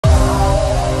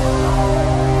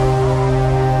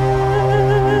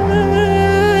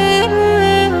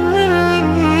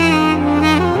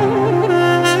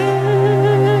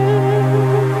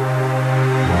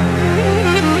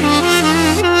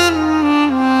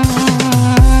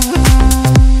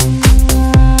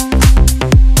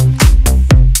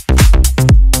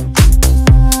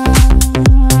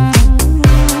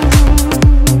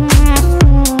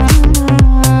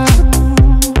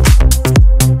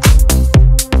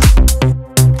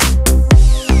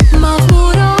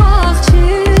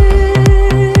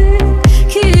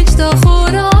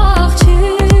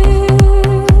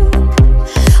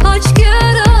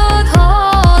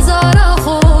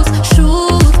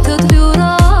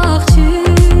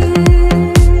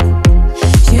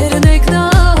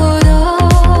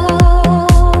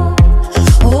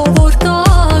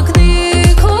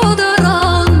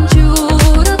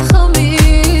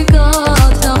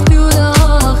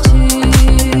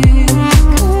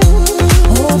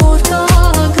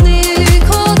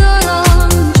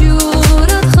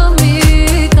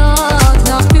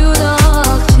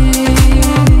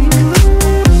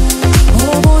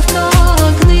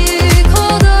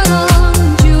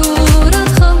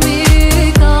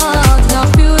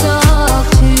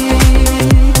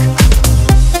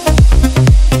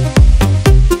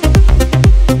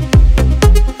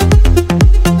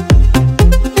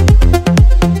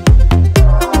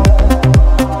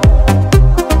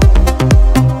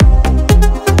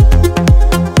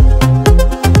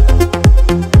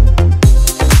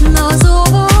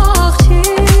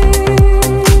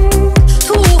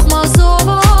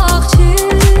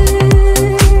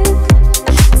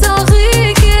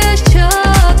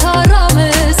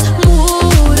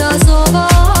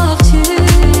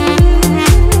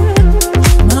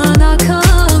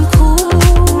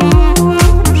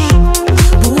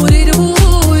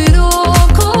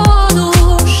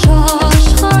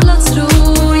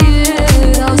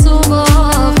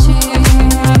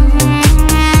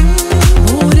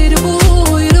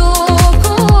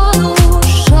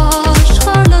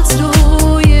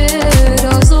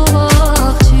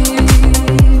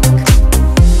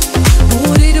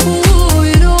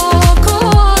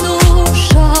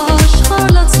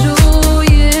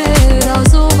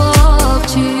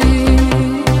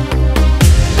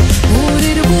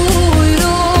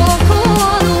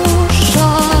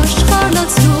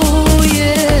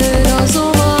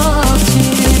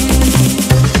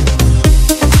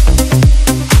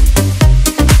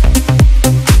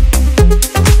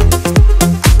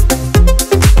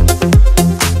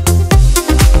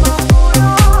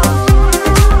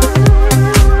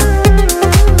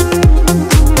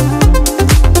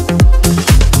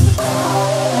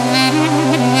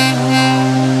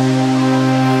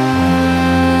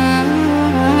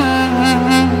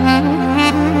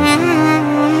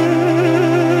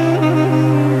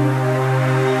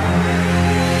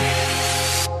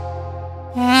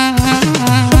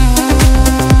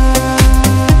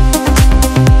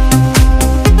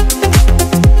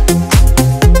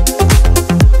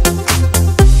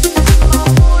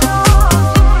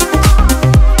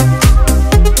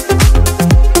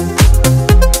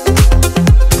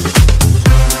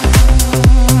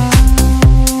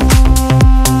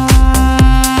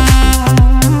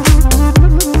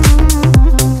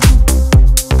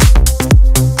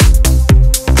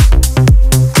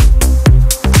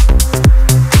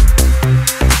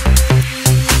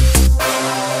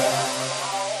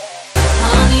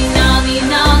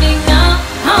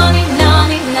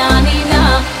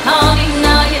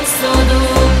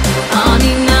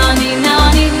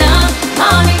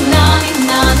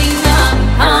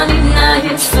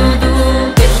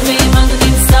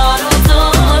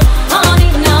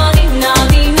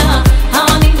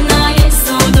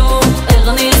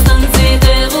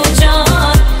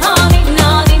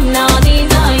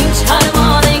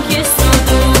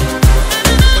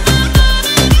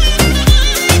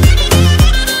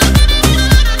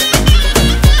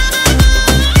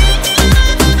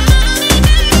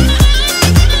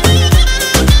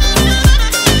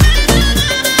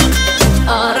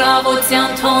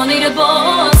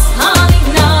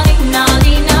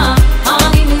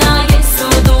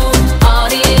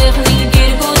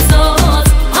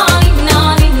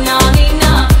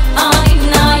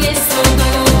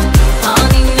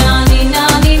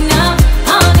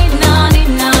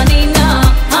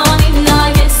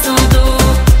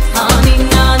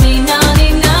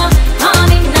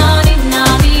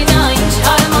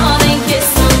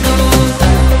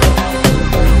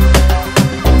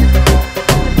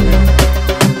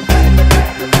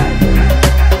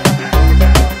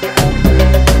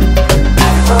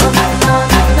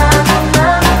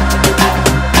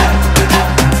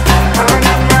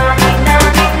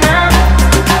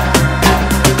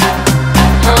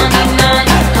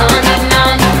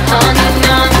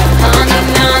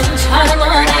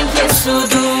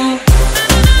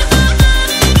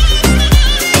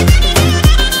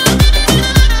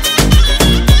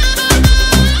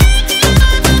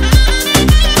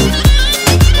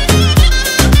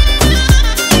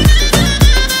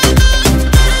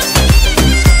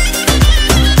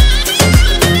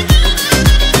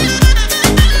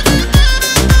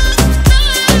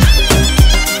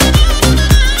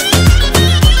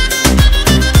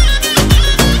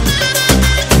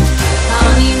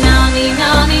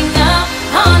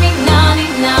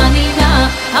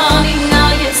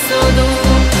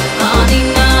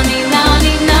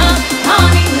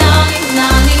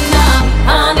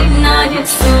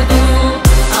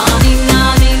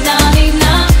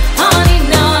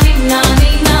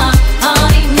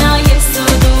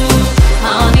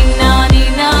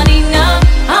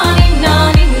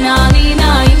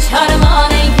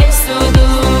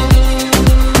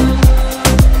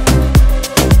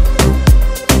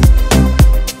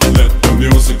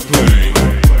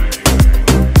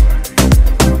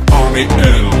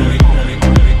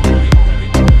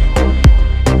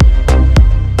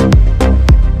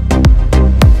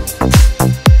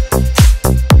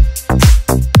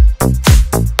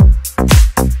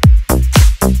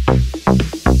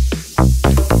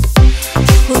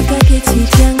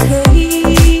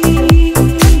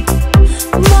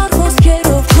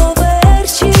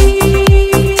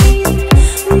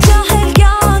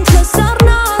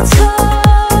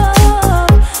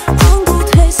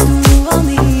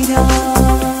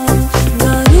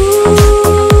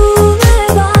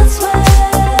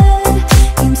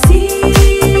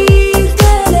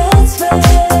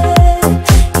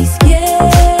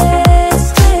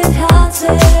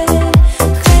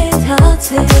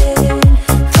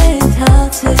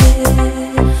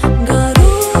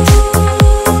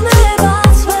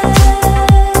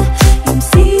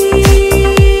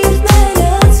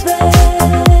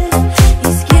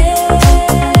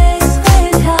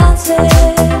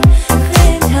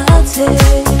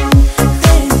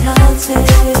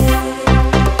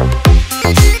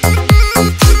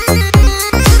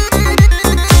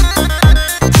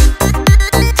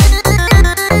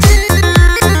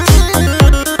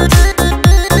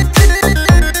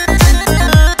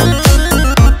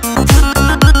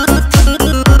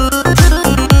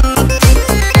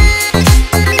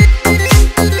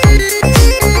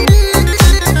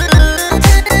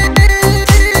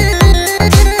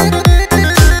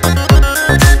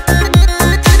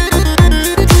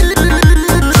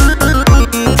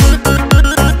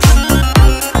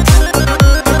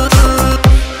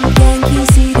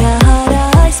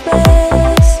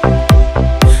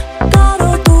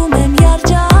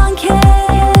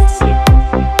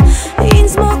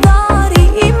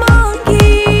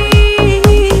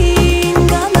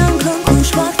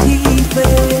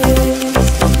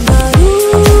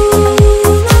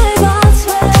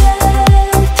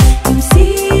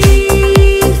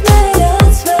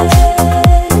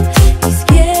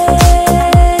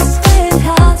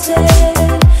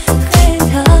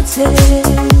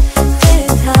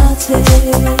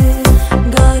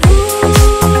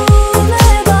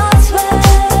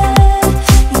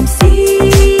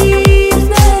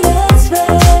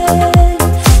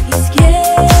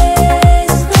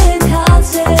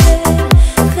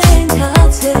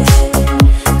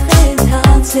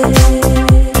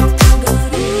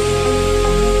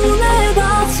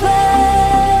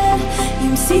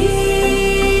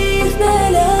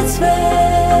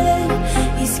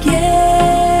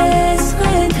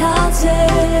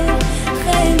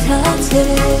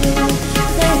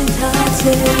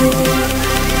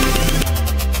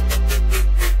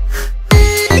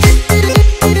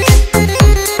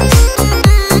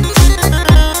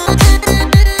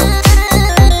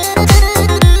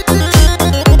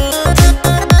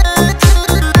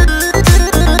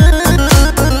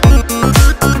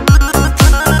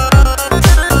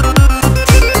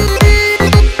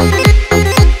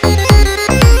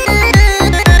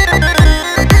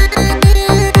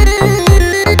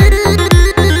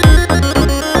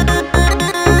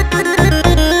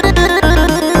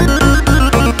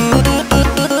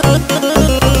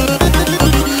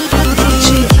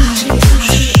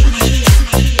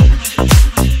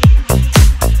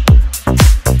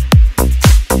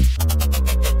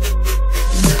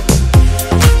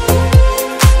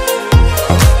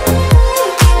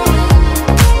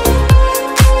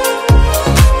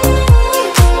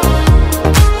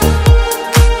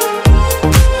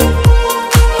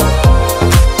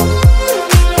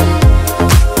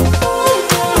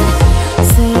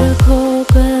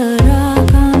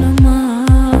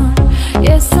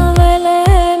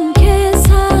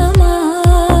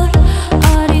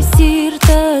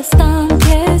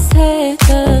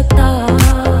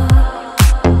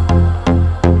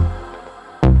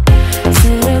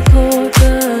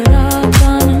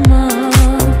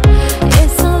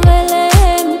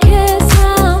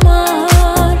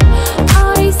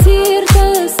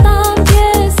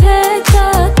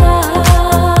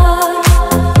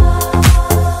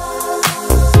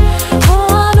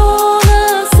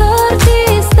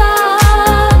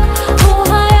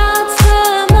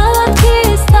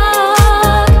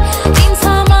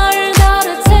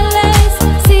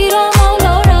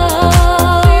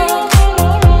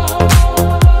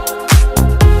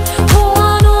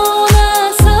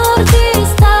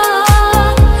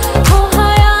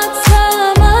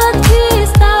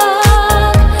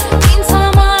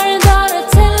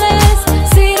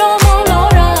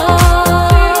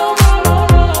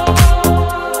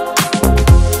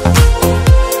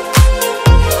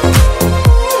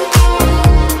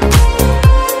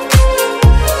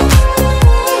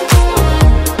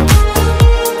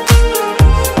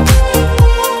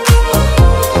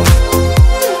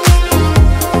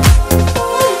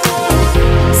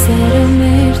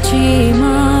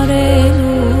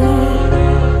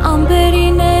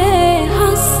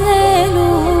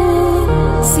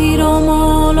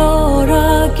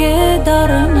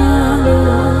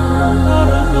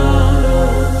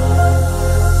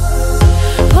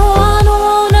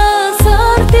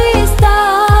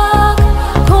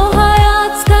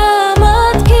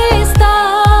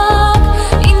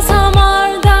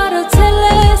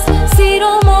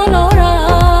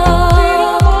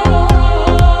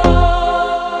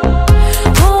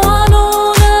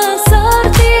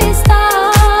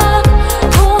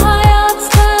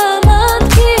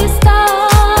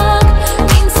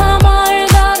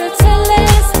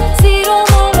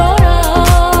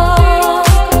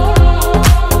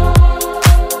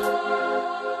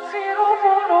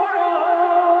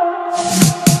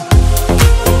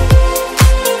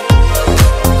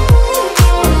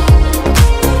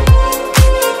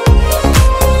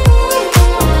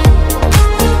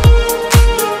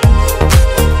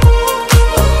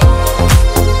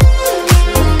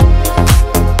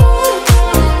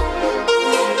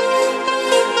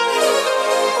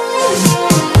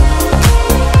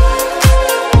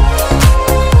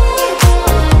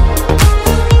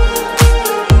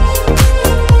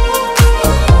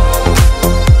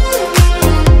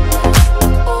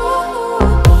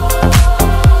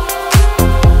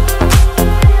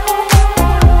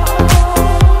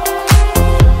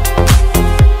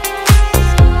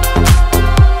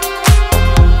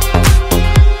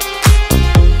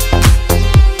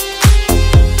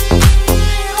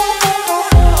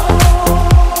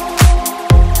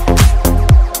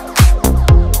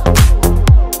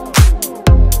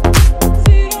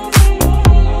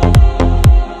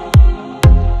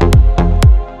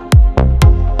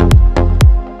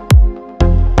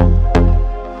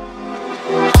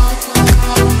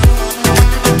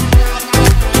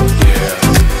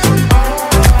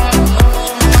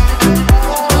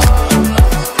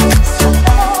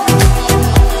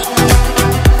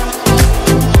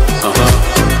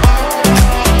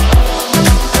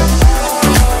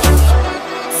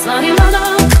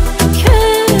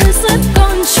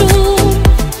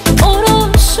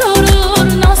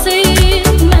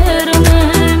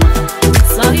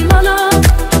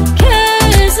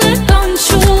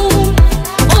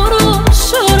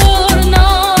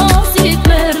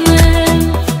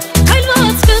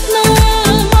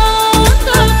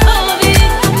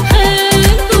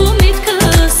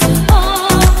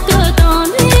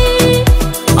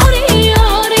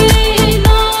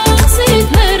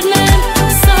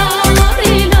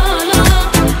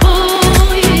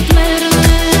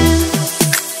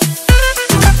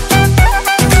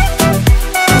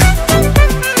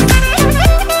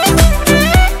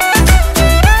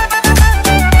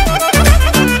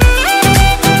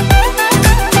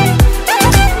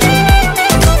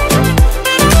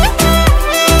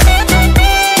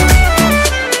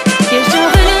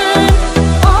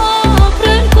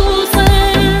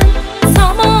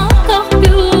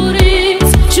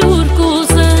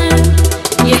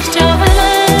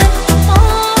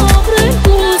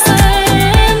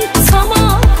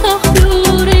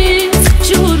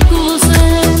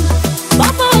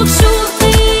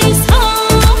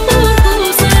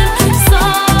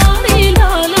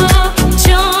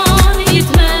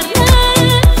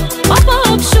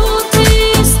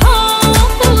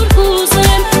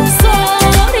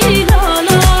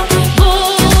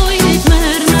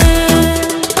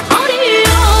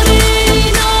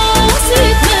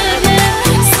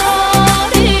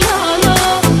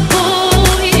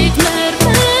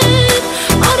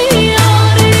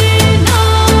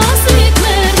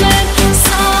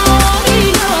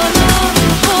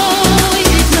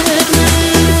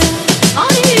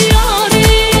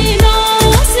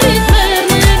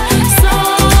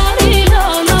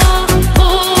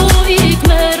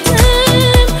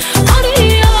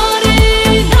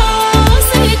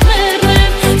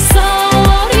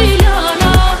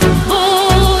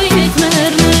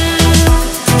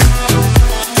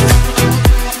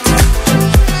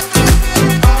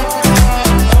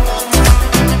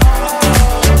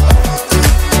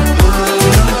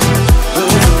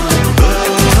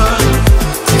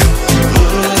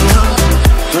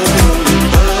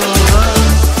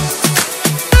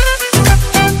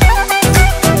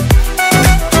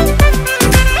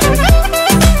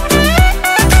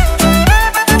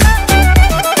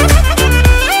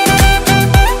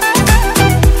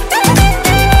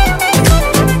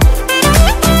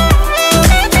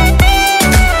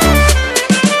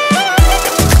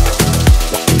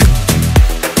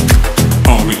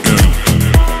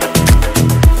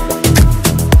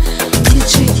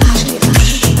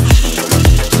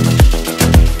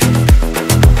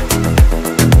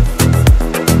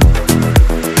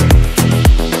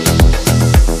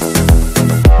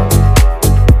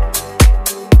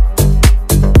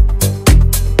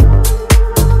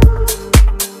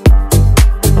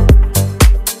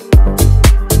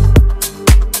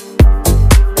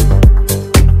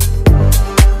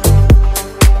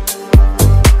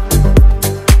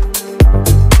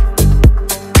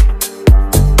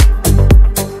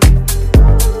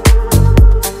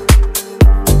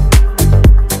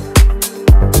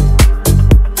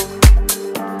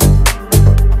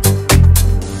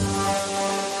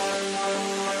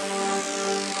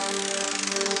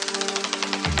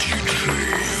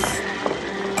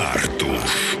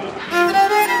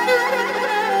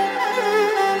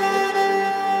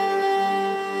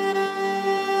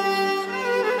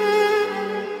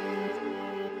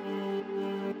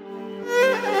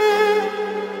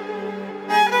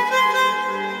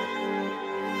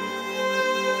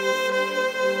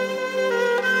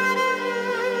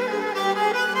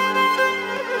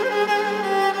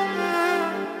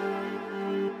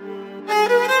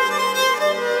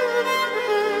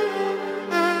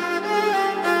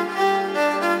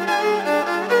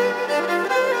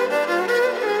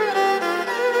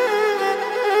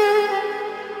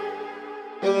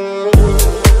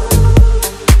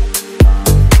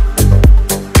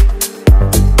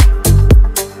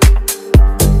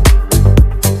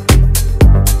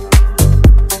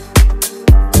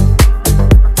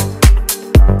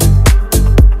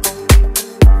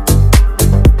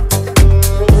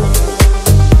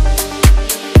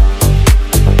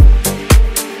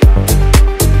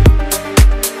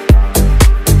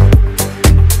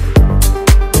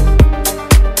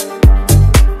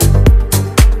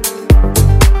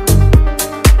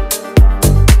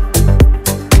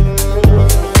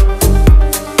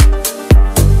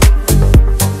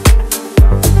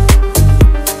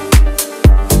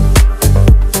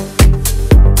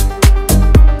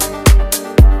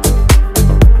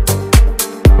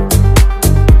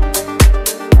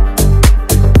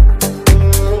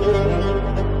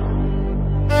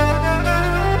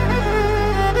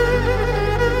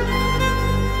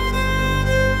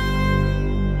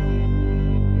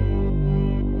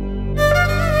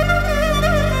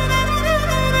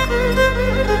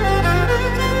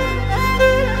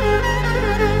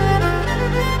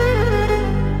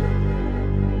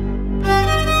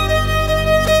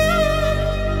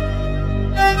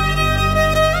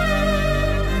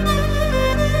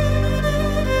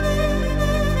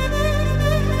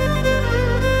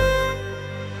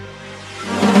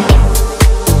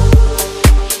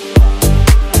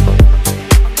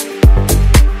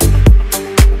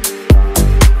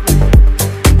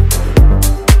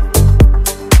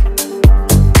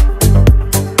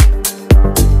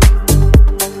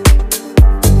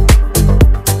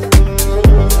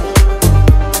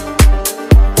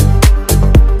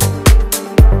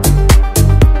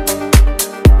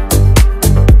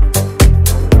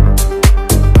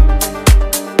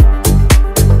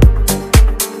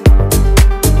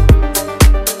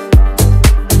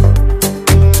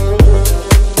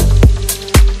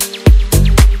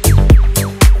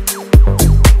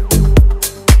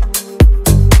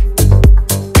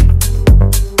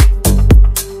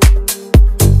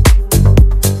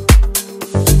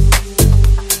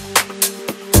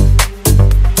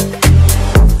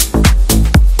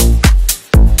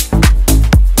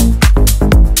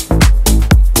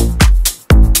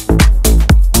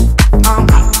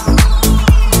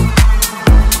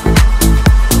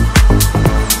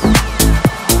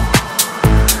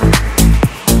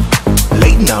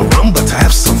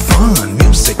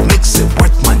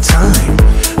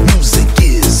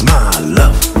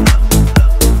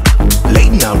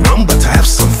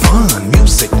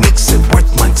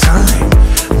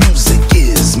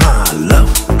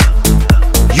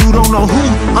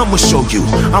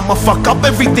I'ma fuck up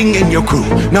everything in your crew.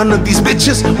 None of these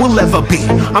bitches will ever be.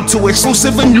 I'm too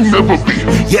exclusive and you never be.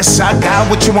 Yes, I got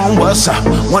what you want, what's up?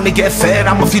 Wanna get fed,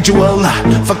 I'ma feed you a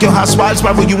lot. Fuck your housewives,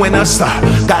 why will you ain't a star?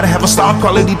 Gotta have a star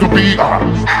quality to be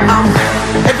on.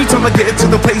 Every time I get to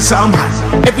the place, I'm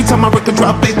hot. Every time I work the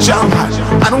drop, bitch, I'm hot.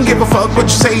 I don't give a fuck what you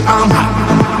say, I'm hot.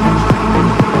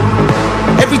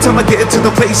 Every time I get to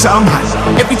the place, I'm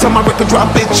hot. Every time I work the drop,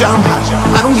 bitch, I'm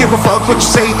hot. I don't give a fuck what you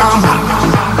say, I'm hot.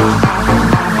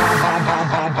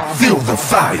 Feel the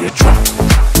fire drop.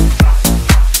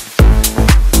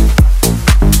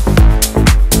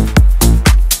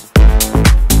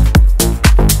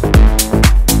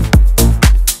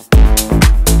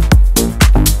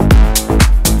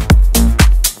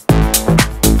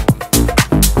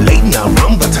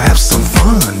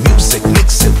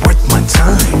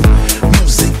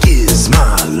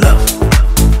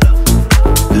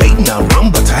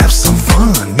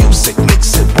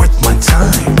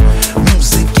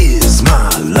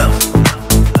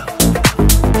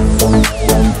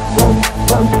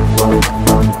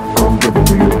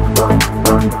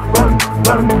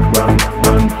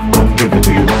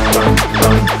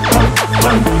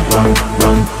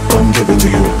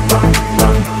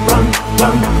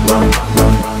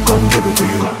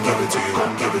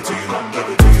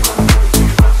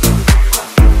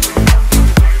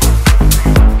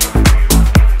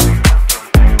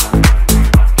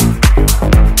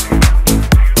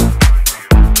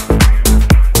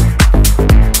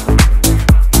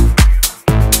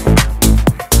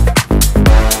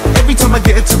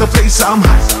 I'm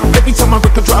hot. Every time I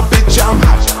break a drop, bitch, I'm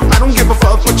hot. I don't give a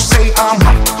fuck what you say, I'm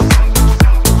hot.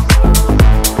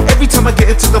 Every time I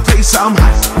get to the place, I'm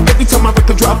hot. Every time I break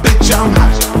a drop, bitch, I'm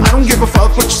hot. I don't give a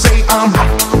fuck what you say, I'm hot.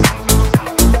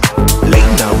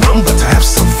 Late now, I'm about to have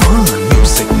some fun.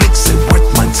 Music makes it worth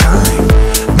my time.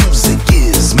 Music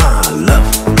is my love.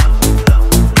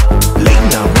 Late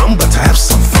now, I'm about to have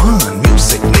some fun.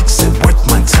 Music makes it worth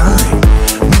my time.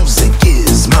 Music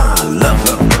is my love.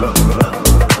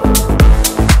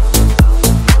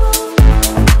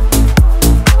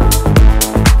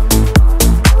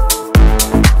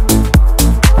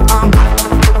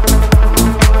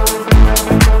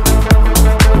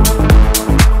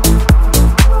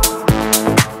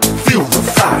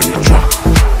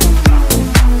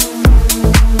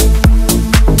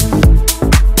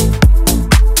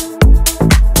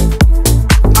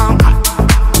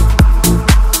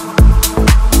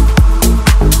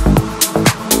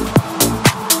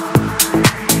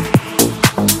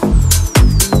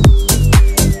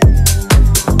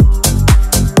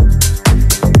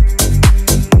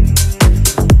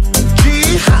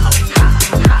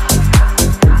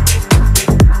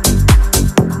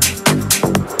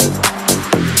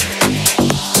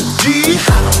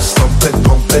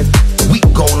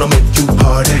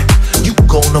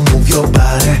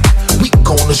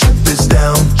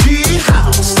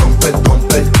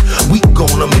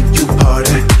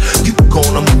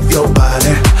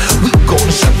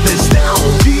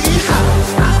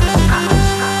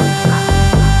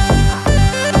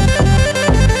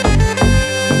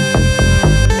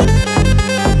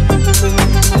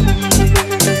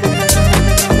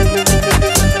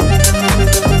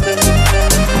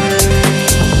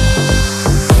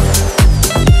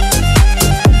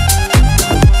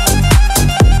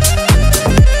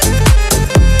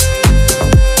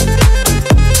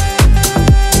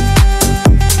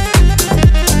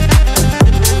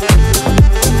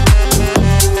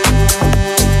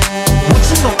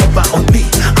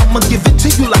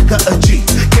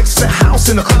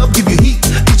 In the club, give you heat.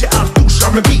 DJ Artush,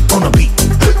 Armenian on the beat.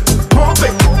 Pump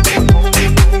it,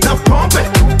 now pump it,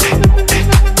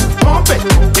 pump it,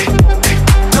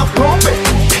 now pump it.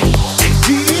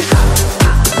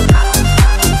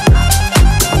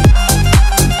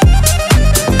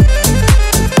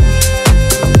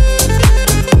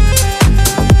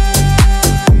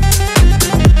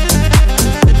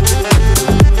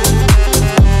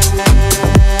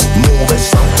 Move it,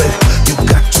 something. You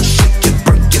got to shake it,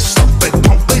 break it, something,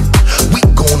 pump it. We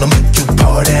gonna make you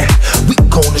party. We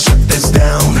gonna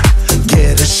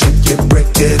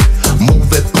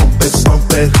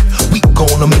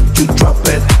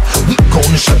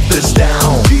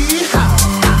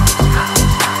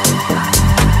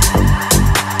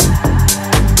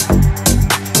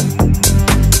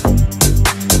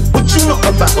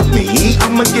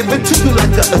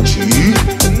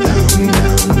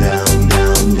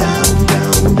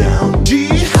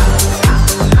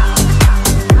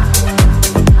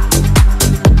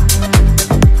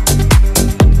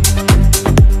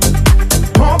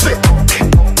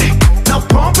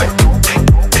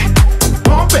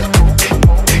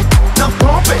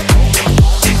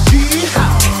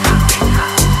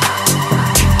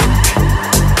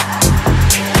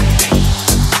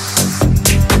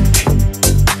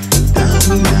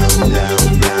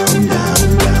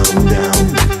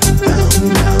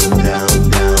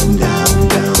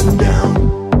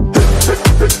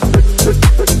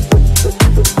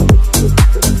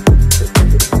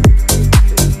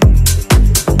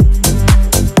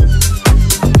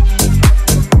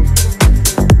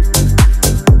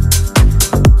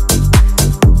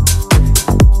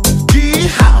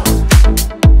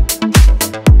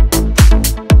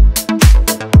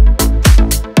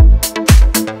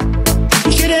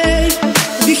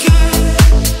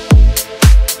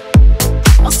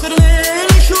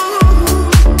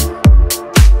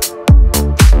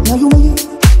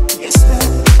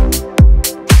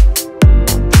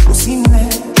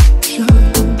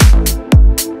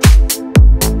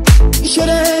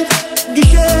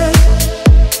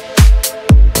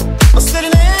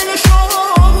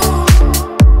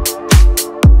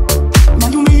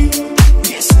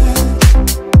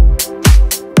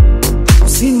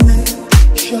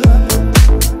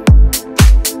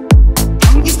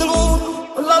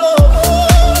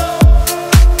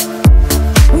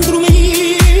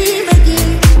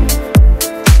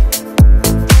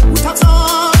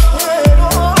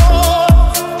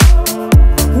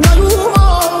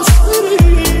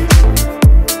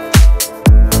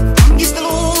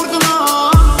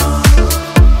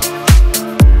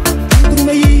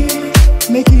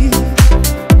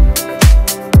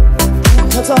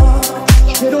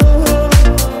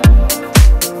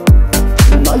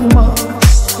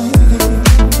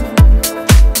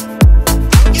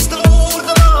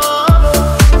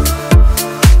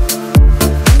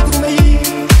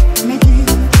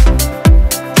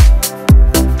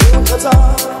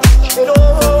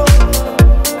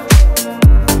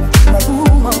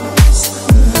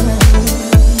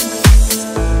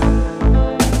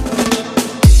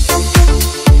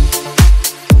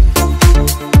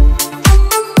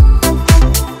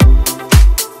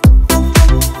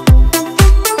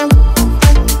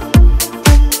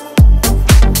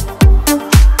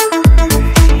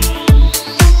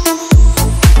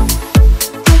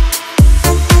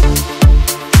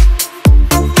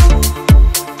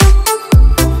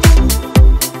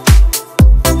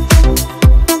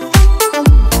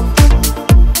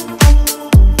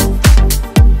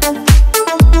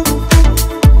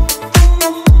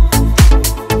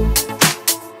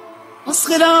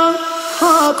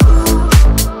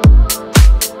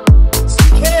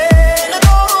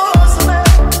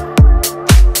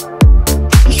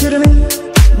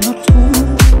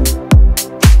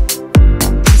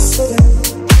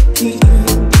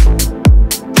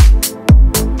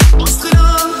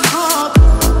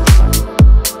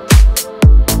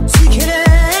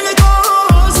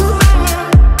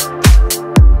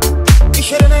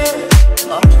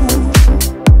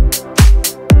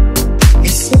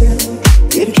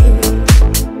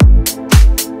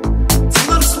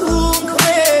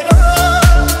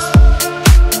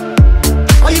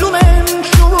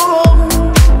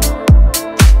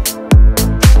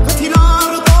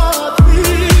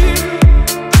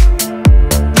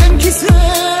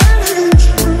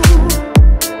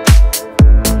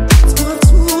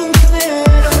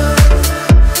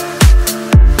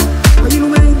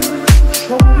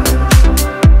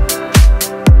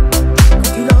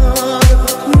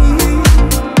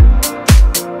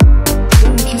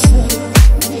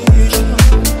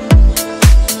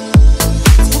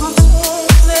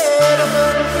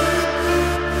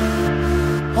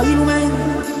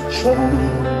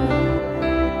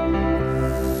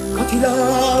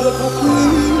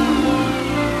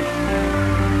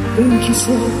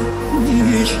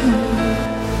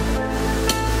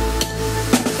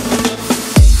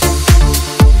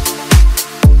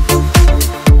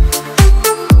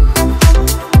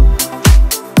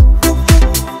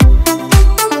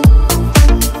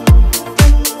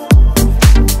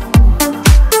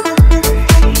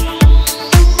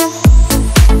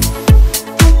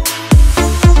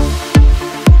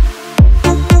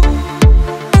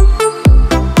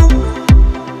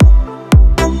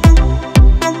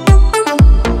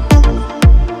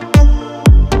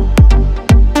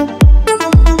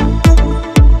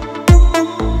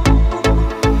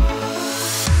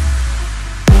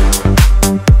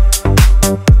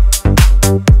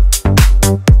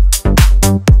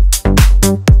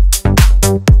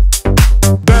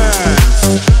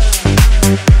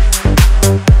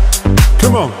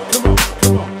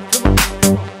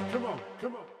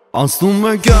Անցնում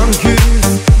է կյանքից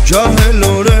ջահել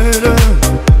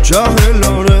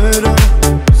օրերը,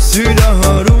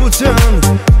 սիրահարության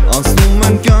Անցնում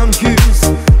են կյանքից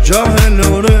ջահել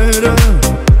օրերը,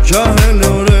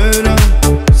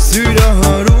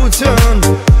 սիրահարության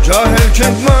Ջահել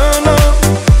չենք մնա,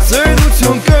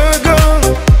 ծերություն կգա,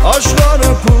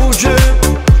 աշխարհը փուջ է,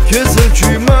 քեզ էլ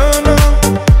չի մնա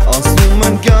Անցնում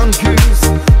են կյանքից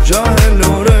ջահել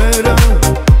օրերը,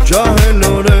 Jahel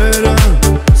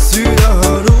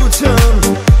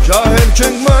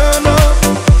չենք մնա,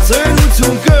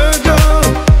 ծերություն կգա,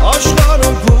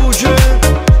 աշխարհը փուջ է,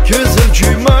 քեզ էլ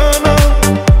չի մնա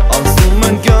Անցնում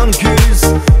են կյանքից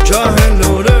ջահել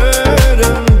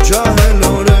օրերը,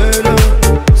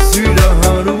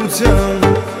 սիրահարության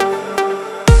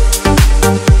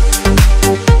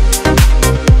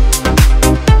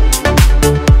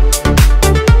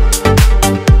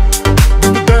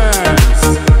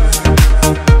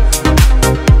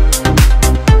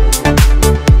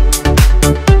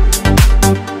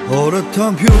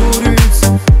Թամփյուրից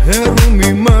հեռու մի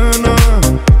մնա,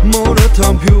 մորը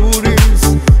թամփյուրից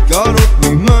կարոտ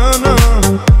մի մնա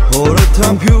Հորը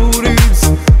թամփյուրից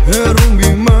հեռու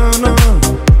մի մնա,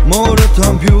 մորը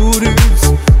թամփյուրից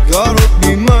կարոտ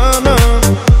մի մնա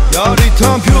Յարի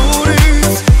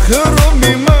թամփյուրից հեռու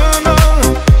մի մնա,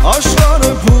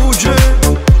 աշխարհը փուջ է,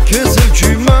 քեզ էլ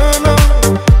չի մնա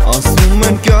Անցնում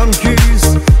են կյանքից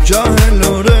ջահել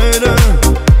օրերը,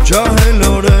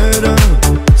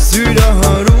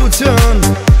 Սիրահարության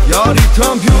Յարի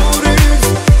թամփյուրից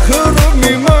խռով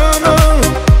մի մնա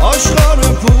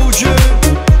Աշխարհը փուջ է,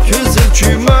 քեզ էլ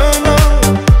չի մնա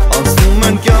Անցնում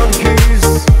են կյանքից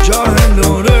ջահել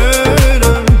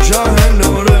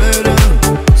օրերը,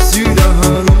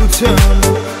 Սիրահարության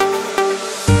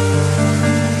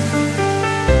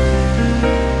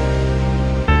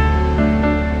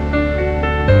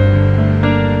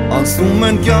Անցնում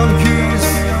են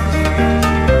կյանքից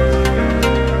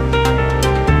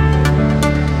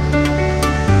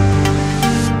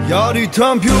Յարի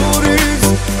թամփյուրից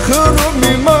խռով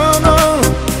մի մնա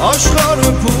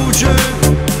Աշխարհը փուջ է,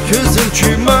 քեզ էլ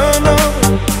չի մնա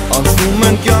Անցնում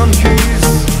են կյանքից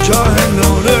ջահել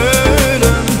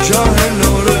օրերը,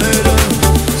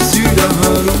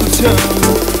 Սիրահարության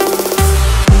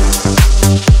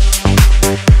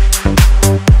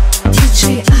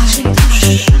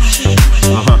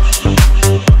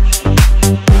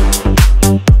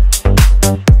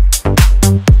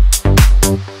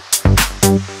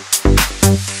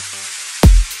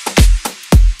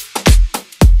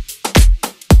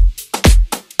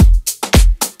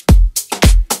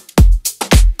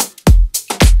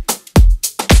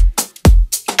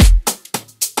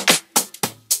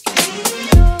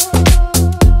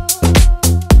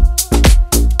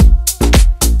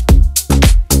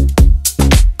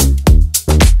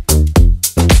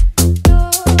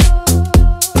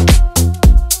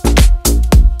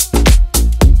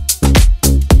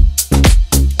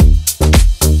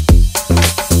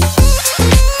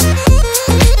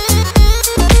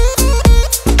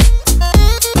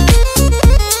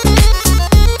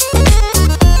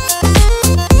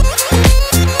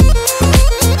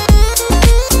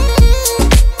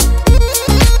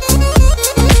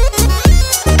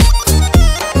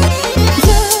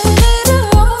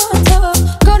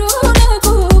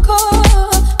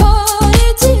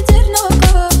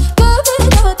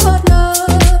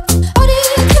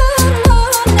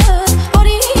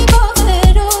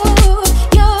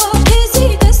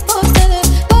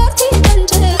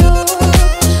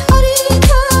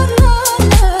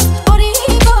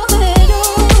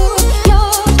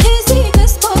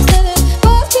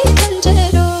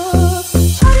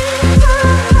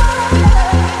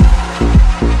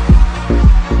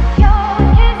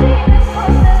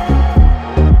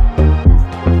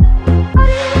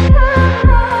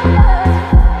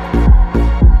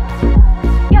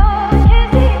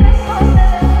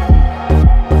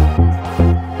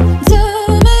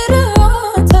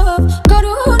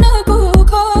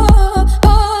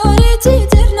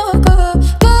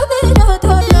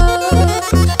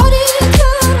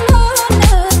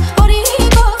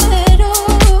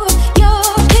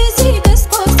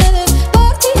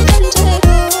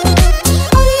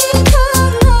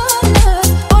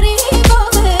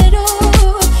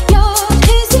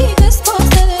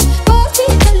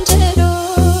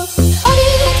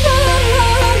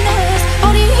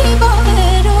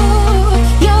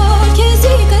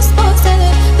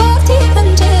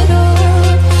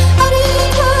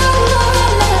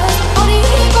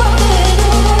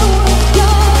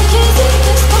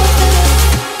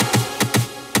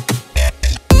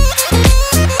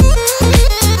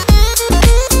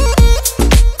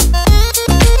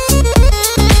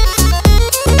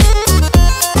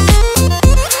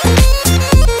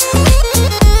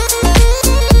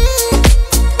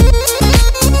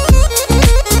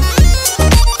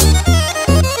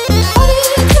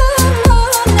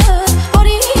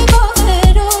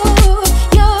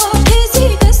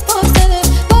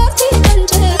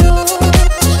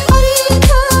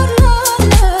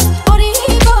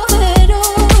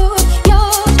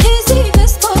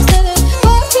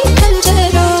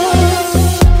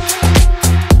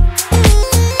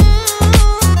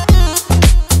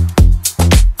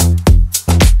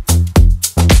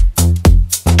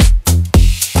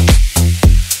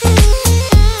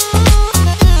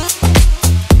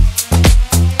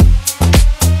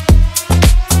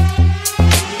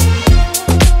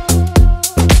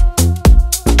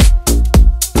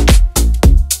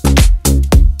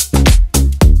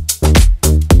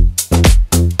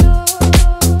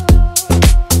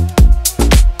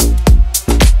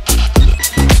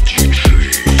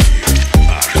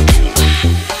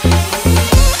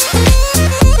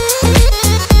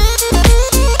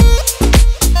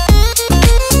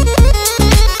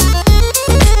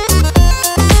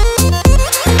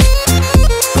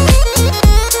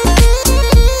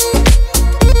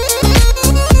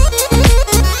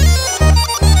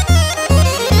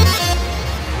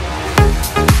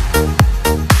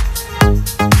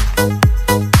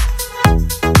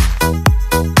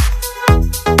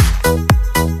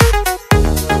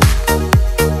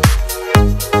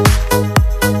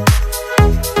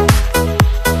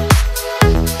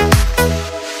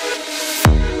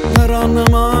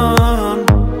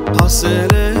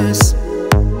ես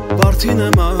Բարդի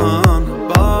նման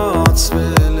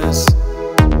բացվել ես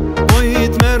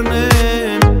Ոյիդ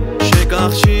մերնեմ Շեք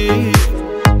աղջիկ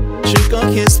Չկա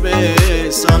քեզ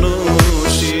պես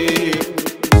անուշիկ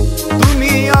Դու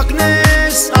միակն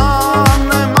ես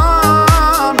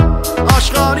աննման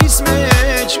Աշխարհիս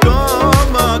մեջ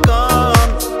կոմական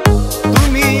Դու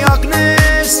միակն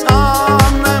ես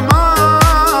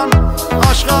աննման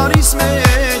Աշխարհիս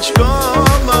մեջ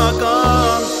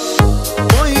կոմական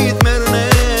Ոյիդ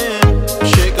մերնեմ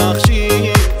Շեք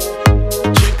աղջիկ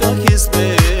Չկա քեզ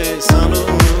պես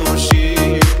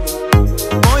անուշիկ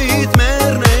Ոյիդ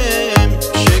մերնեմ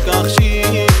Շեք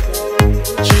աղջիկ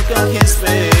Չկա քեզ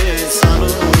պես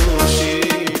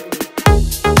անուշիկ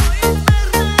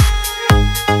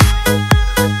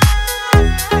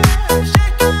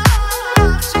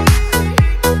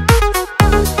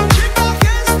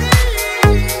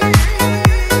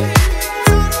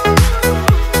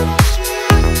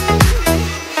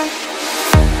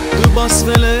Դու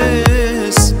բացվել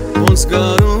ես ոնց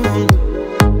գարուն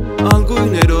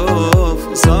ալգույներով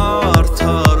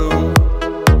զարդարում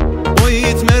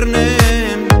Ոյիդ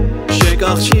մերնեմ շեք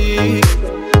աղջիկ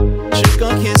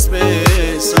չկա քեզ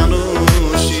պես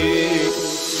անուշիկ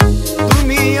Դու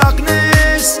միակն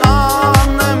ես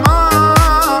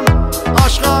աննման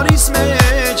աշխարհիս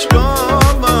մեջ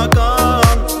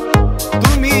կոմական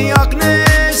Դու միակն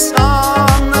ես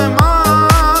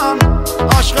աննման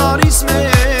աշխարհիս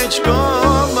մեջ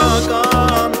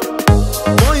կոմական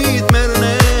Ոյիդ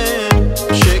մերնեմ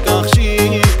շեք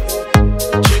աղջիկ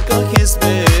չկա քեզ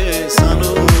պես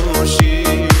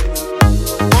անուշիկ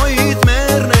Ոյիդ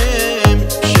մերնեմ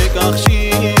շեք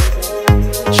աղջիկ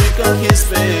չկա քեզ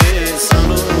պես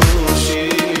անուշիկ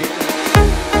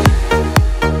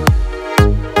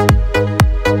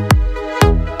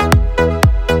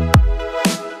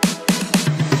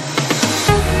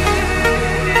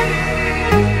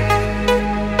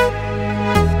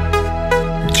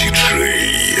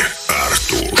Диджей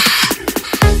Артуш.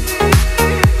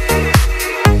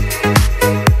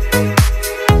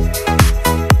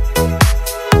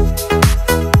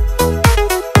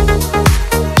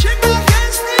 Չկա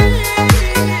քեզ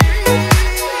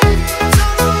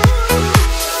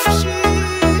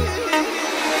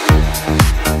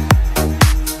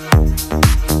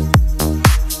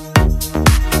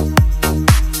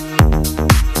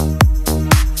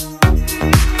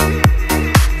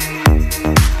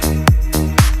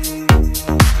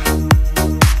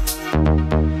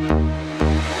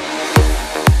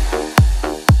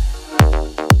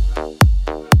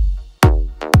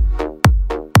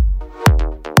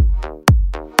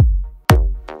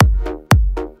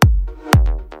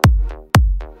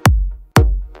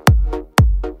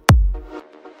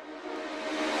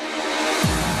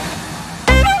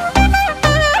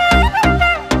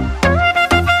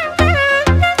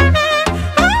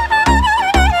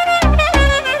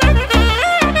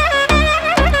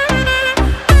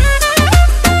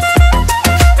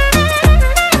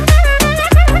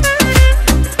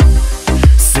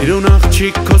Սիրուն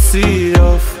աղջիկ քո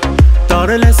սիրով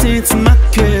Տարել ես ինձ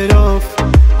մտքերով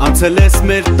Անցել ես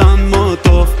մեր տան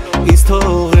մոտով Ինձ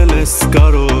թողել ես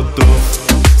կարոտով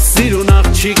Սիրուն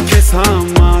աղջիկ քեզ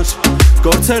համար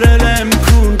Կորցրել եմ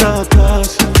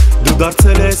քունդակար Դու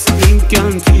դարձել ես իմ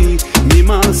կյանքի Մի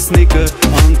մասնիկը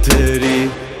անթերի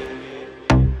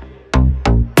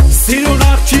Սիրուն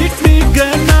աղջիկ մի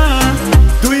գնա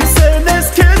Դու իմ սերն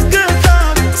ես քեզ գտա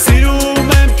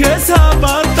Սիրում եմ քեզ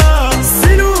հավատա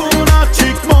Սիրուն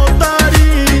աղջիկ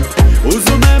մոտարի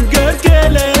Ուզում եմ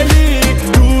գրկել էլի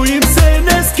Դու իմ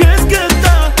սերն ես քեզ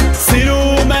գտա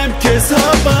Սիրում եմ քեզ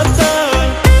հավատա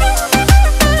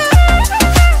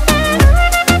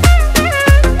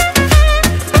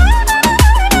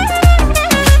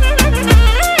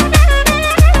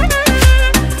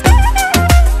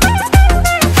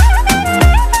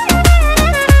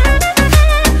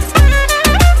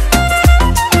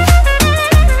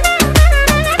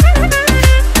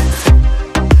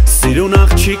Սիրուն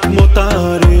աղջիկ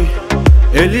մոտարի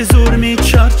Էլի զուր մի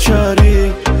չարչարի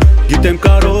Գիտեմ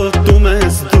կարոտում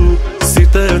ես դու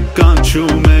Սիրտը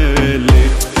կանչում է էլի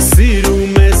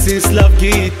Սիրում ես ինձ լավ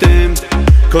գիտեմ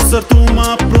Քո սրտում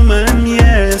ապրում եմ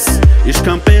ես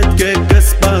Ինչքան պետք է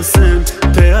կսպասեմ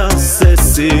Թե ասես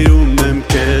սիրում եմ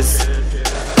քեզ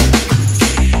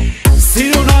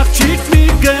Սիրուն աղջիկ մի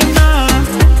գնա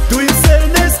Դու իմ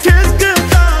սերն ես քեզ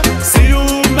գտա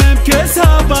Սիրում եմ քեզ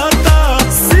հավատա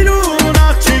Սիրուն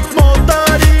աղջիկ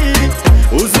մոտարի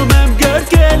Ուզում եմ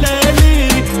գրկել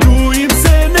էլի Դու իմ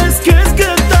սերն ես քեզ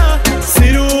գտա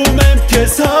Սիրում եմ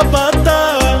քեզ հավատա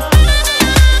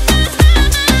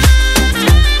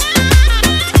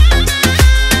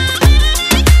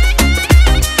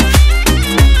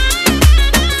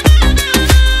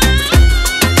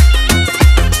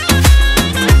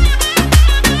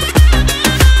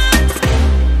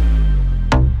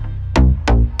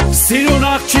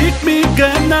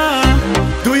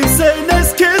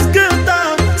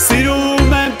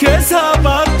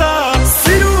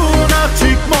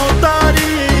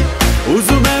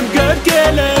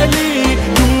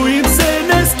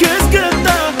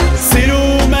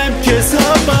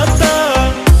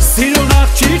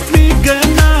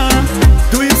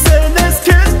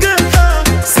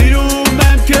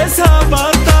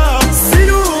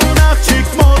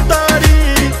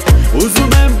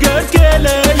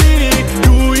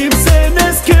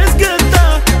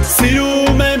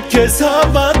քեզ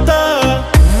հավատա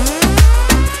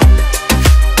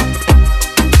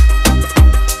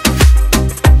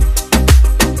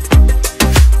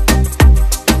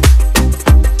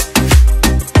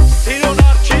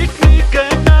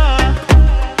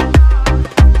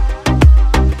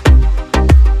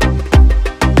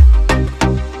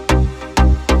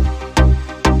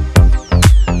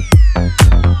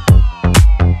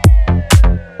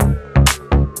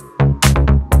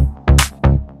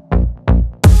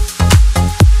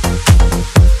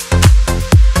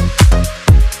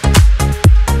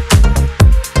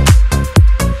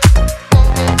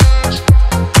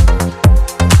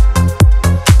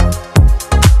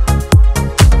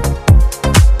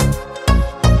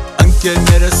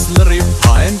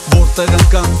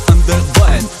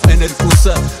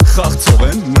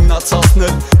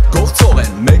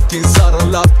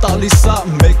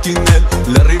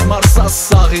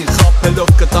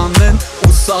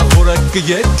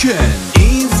Կերքեն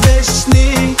ինձ վեշնի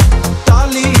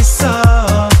տալիսա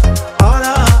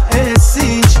արա ես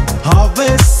ինչ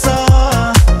հավեսա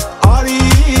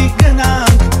արի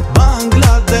գնանք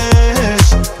Բանգլադեշ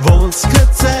ոնց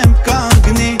կծեմ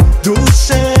կանգնի դու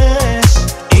շեշ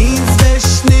ինձ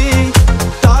վեշնի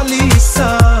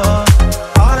տալիսա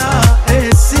արա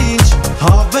ես ինչ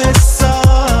հավեսա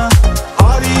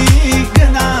արի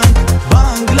գնանք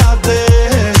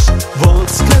Բանգլադեշ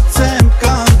ոնց կծեմ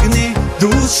կանգնի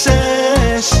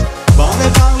Dushesh, Bangla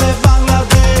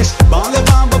Bangladesh, Bangla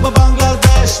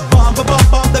Bangladesh,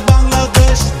 Bangla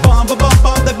Bangladesh,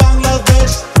 Bangla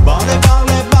Bangladesh, Bangla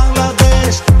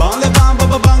Bangladesh, Bangla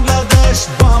Bangladesh,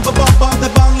 Bangla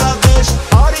Bangladesh,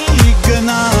 Ari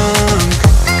Ganang.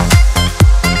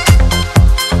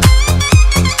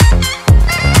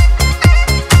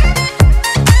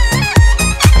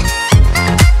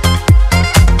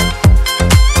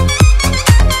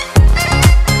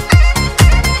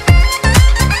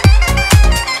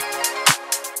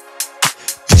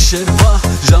 Շերվա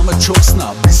ժամը 4-նա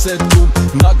բիսեդում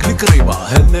նագրի կռիվա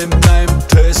հելնեմ նայեմ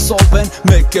թե սով են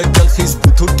մեկ է գլխիս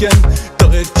բութուկ են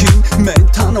տղերքին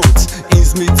մենթանոց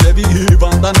ինձ մի ձևի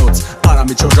հիվանդանոց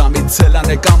արամիջո ժամի ցելան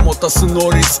եկա մոտս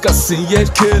նորից կասին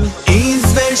երկել ինձ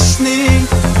վեշնի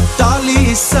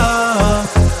տալիսա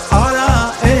արա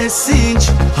ես ինչ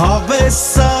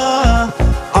հավեսա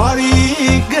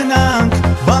արի գնանք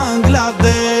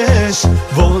Բանգլադեշ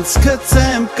ոնց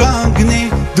կծեմ կանգնի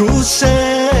դու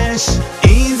շեշ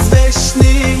ինձ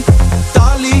վեշնի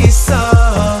տալիսա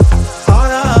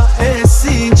արա ես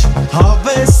ինչ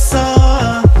հավեսա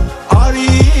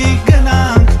արի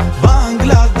գնանք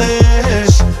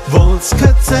Բանգլադեշ ոնց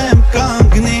կծեմ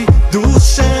կանգնի դու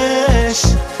շեշ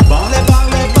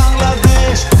Բանգլադեշ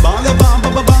Բանգլադեշ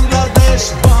Բանգլադեշ Բանգլադեշ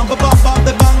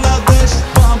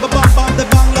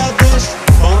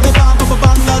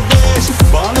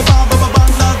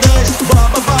Bangladesh,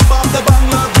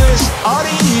 Bangladesh,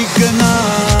 Ari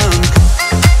Ganang.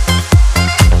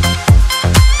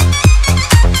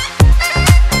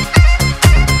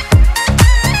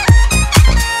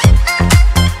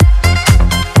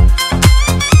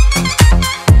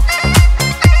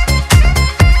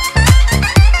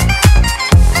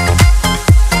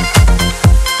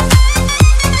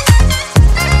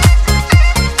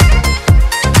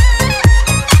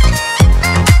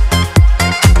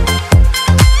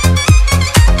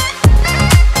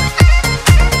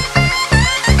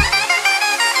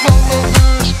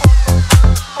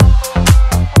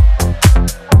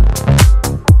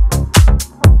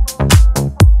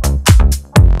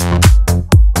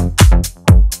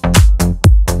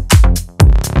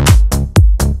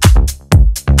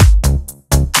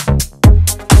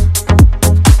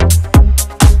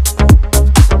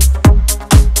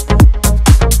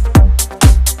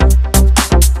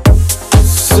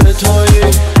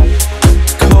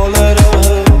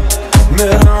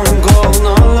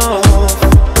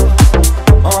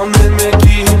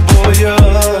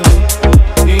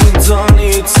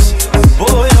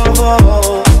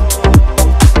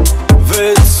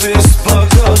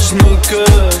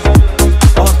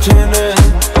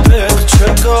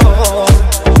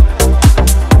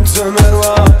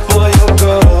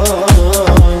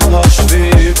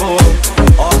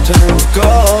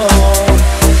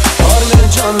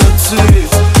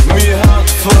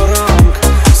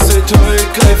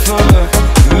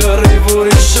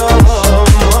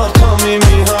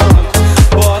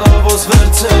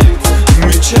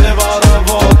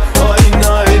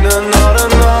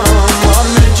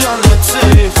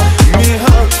 Մի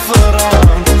հատ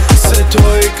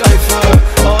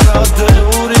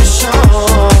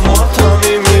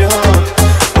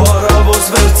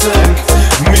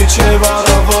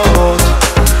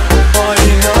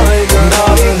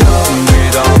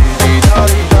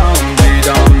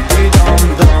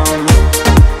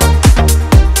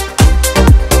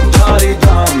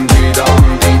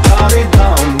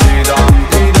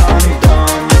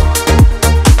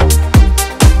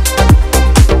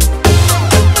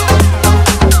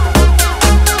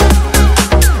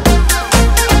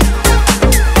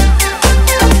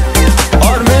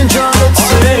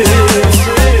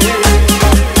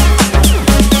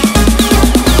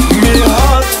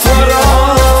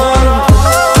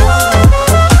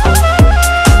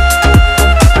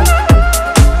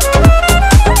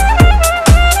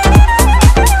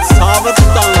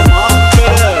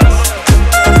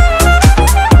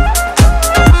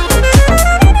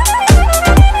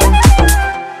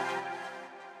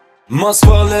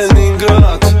Moskva,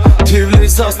 Leningrad,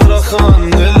 Tiflis, Astrachan,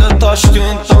 Ele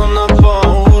Tashkent, Anapa,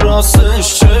 Urasens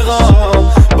չեղա,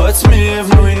 բայց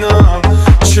միևնույն է,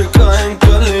 չկա են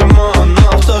կլիման,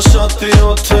 աղտաշատի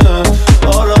օդը,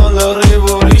 արալերի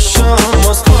որ իշա,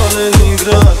 Moskva,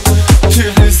 Leningrad,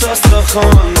 Tiflis,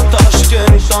 Astrachan,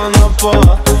 Tashkent, Anapa,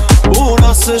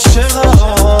 Urasens չեղա,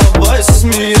 բայց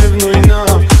միևնույն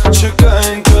է, չկա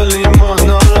են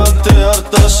կլիման, արալտե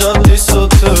աղտաշատի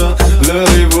սոթը,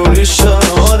 լերի որ իշա,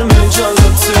 Armen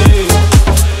ջալացի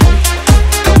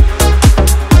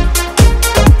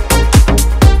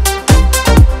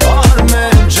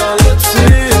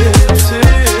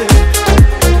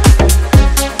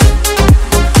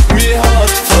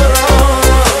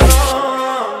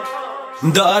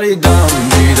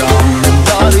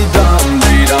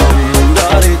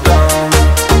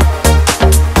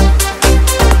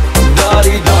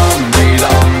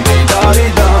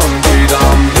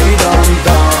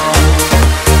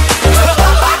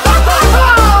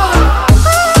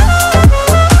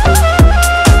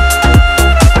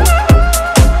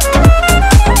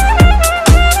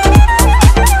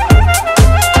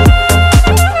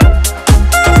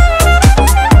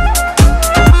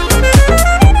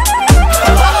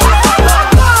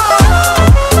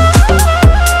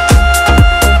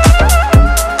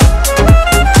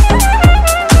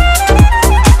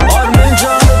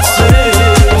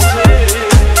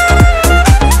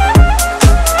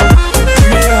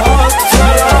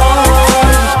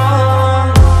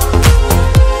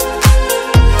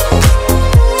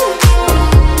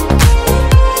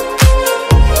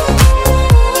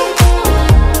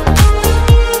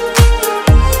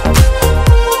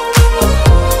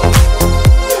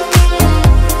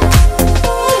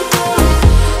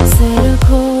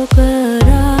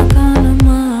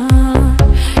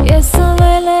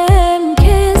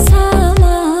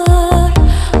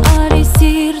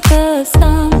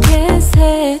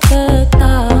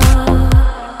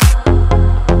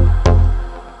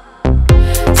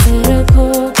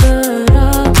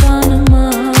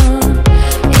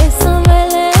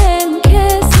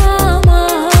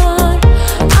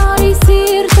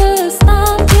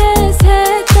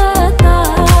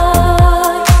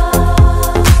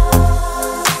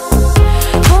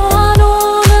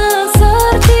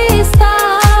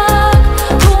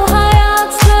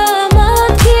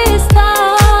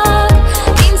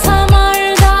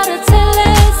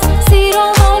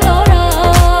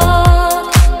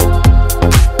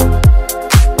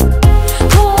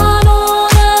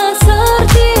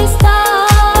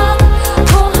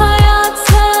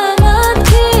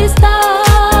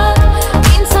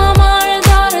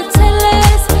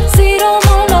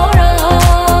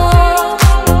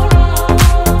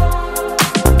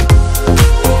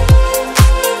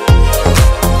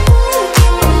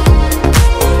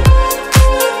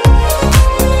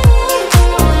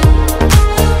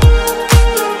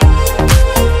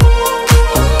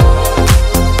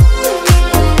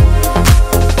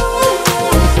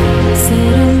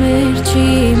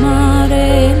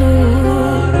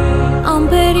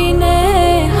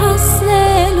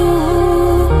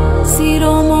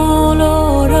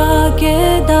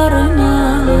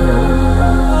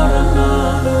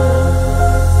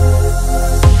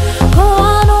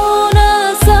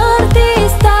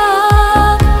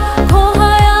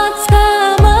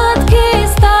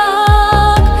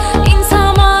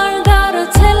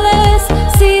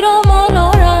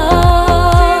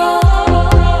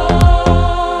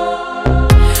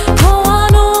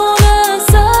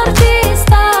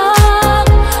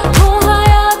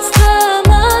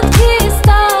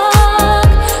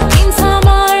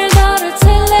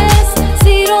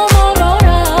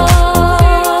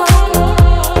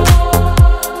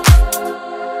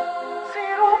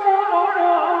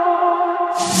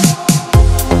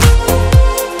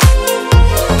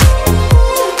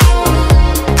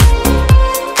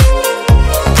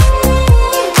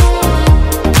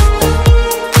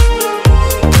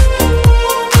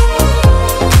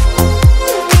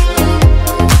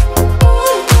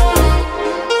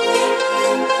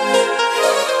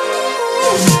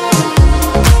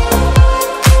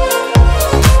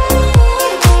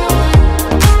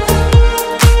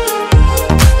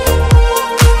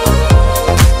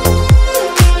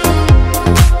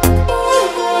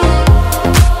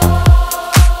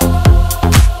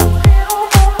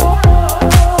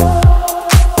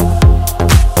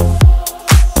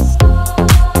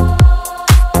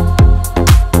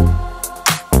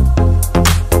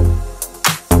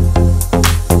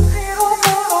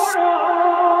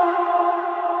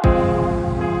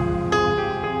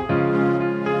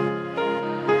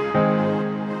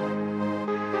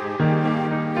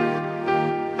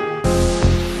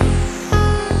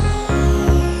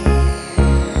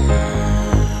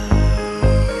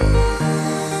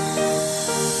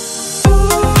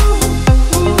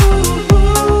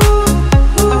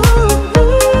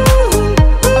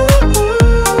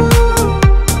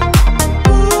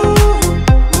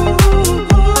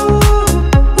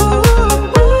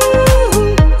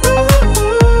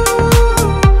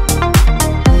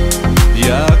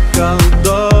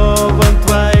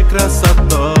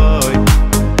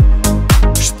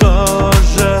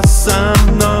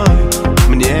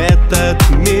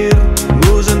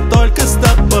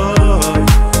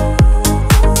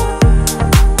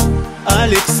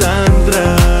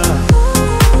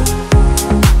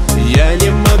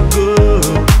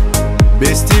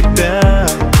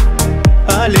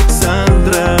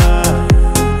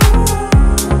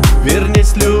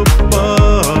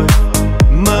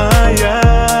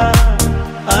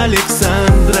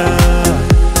Александра.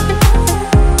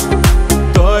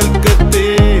 Только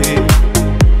ты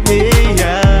и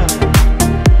я,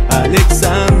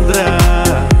 Александра.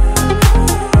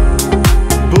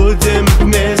 Будем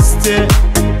вместе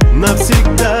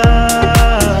навсегда.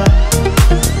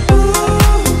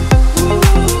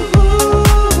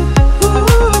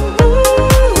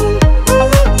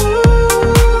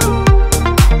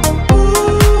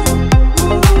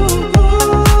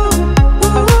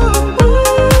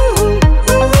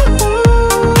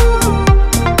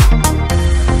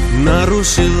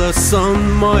 Нарушила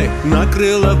сон мой,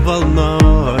 накрыла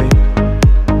волной.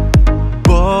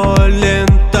 Болен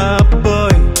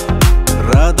тобой,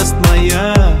 радость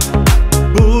моя,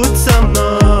 будь со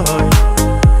мной,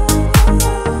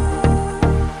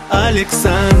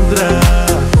 Александра.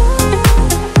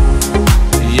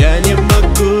 Я не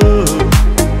могу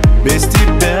без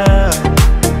тебя,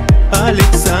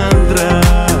 Александра.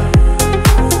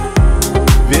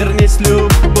 Вернись,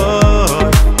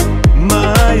 любовь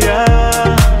моя,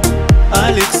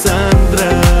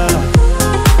 Александра.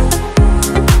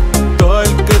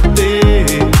 Только ты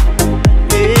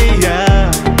и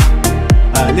я,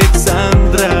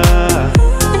 Александра.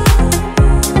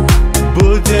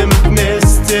 Будем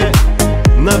вместе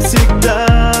навсегда.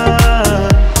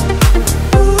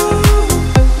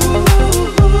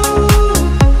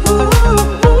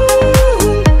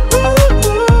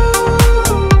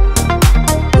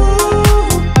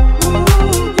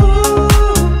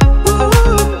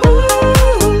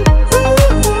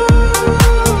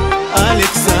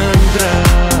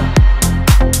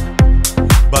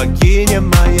 Богиня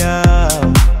моя,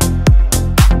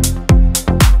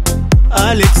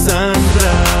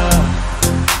 Александра,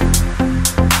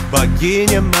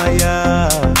 богиня моя.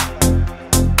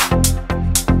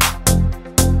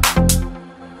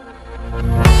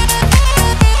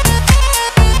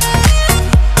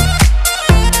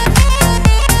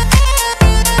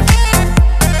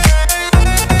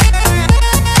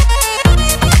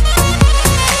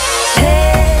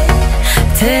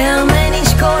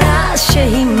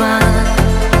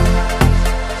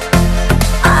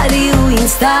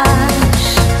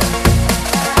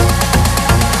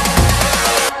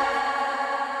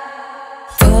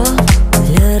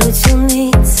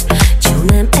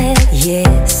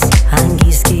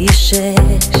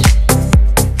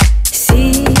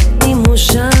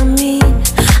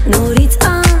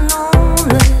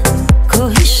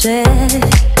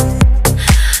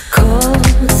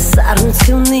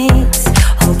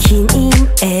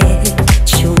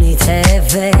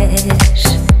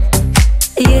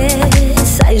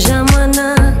 Yes, ai jamais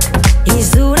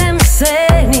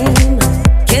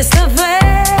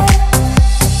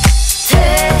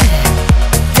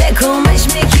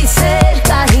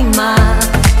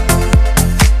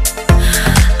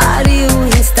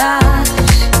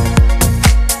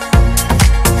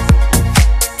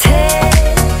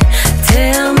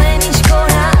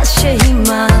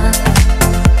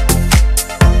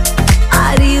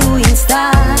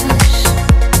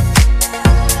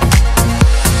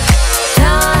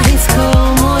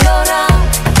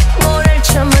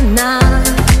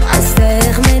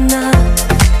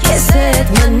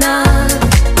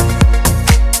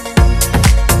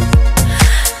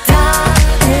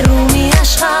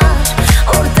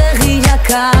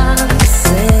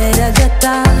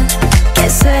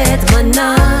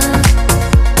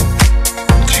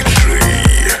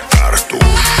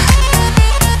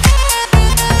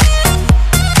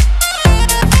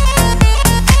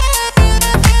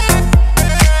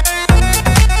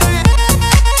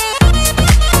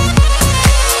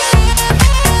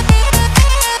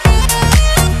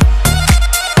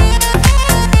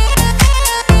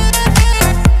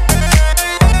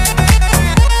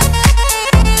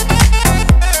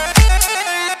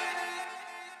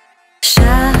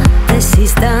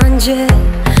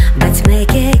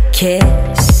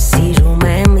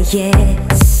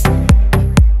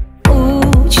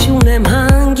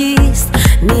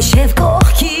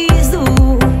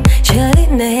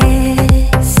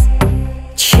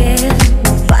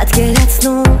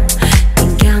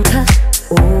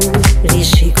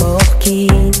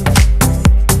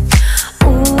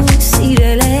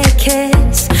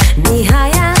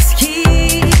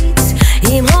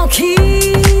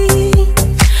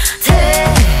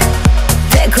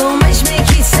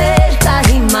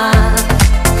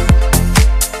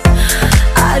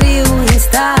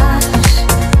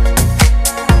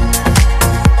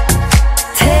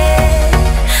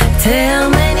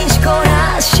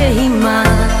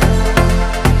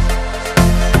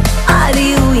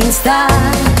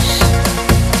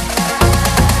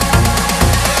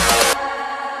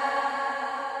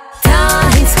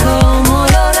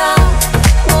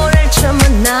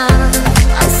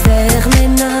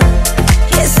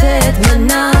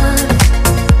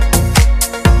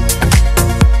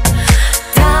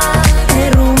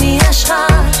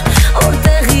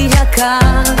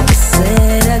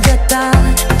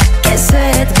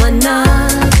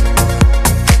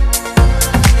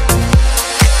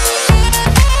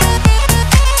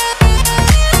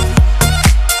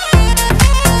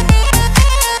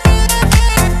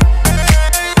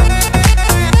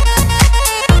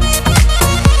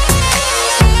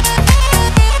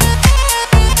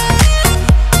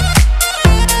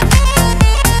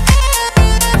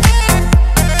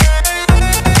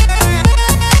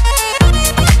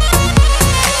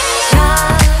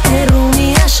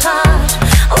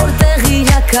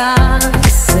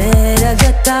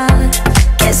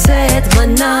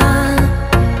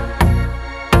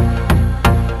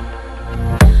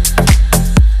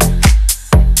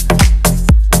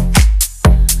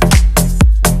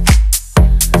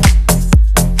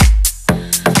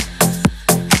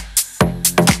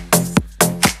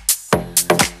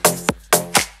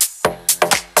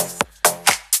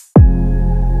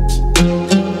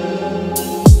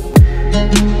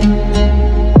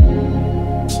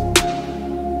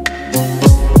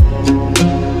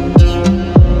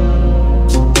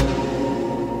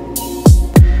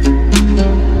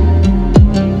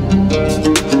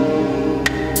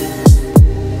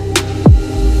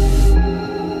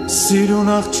Սիրուն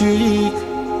աղջիկ,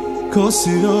 քո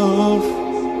սիրով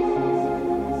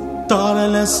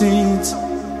տարել ես ինձ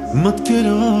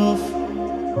մտքերով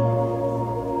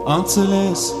անցել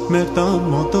ես մեր տան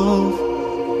մոտով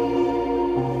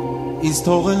ինձ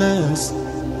թողել ես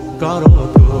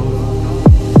կարոտով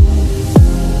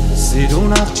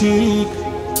Սիրուն աղջիկ,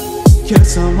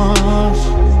 քեզ համար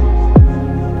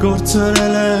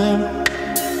գործերել եմ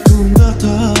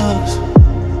տունդատար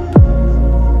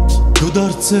Դու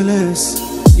դարձել ես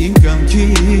իմ կյանքի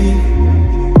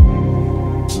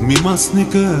մի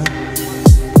մասնիկը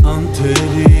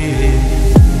անթերի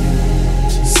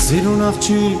Սիրուն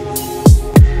աղջիկ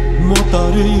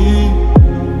մոտարի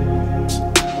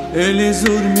էլի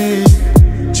զուր մի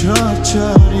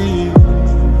չարչարի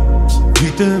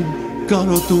Գիտեմ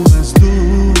կարոտում ես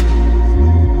դու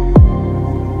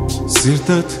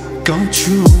Սիրտդ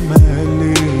կանչում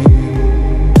էլի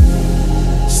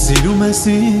Սիրում ես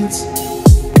ինձ,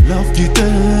 լավ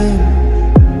գիտեմ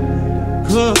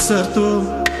Քո սրտում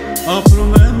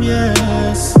ապրում եմ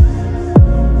ես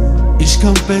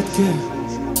Ինչքան պետք է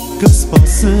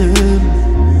կսպասեմ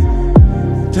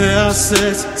Թե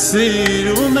ասես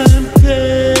սիրում եմ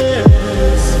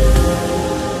քեզ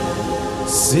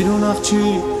Սիրուն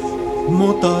աղջիկ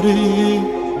մոտարի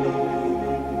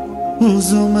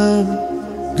Ուզում եմ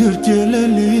գրկել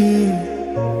էլի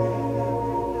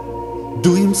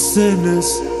Դու իմ սերն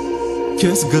ես,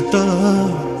 քեզ գտա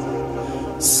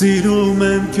Սիրում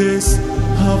եմ քեզ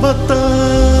հավատա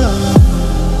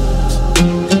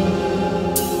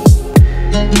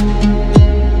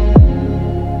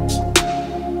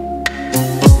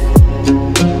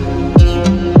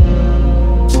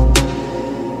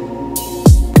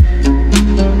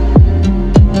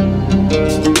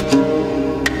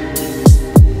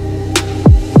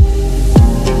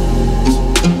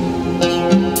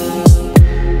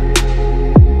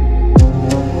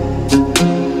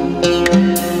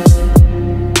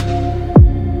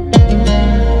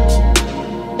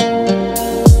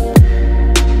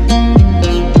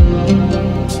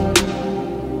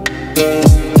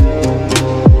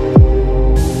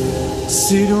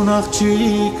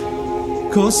աղջիկ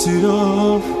քո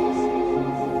սիրով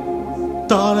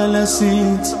տարել ես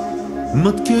ինձ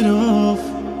մտքերով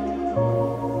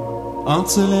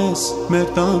անցել ես մեր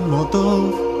տան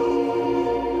մոտով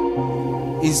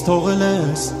ինձ թողել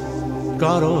ես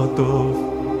կարոտով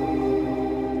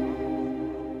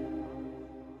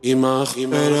իմ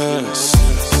ախպերս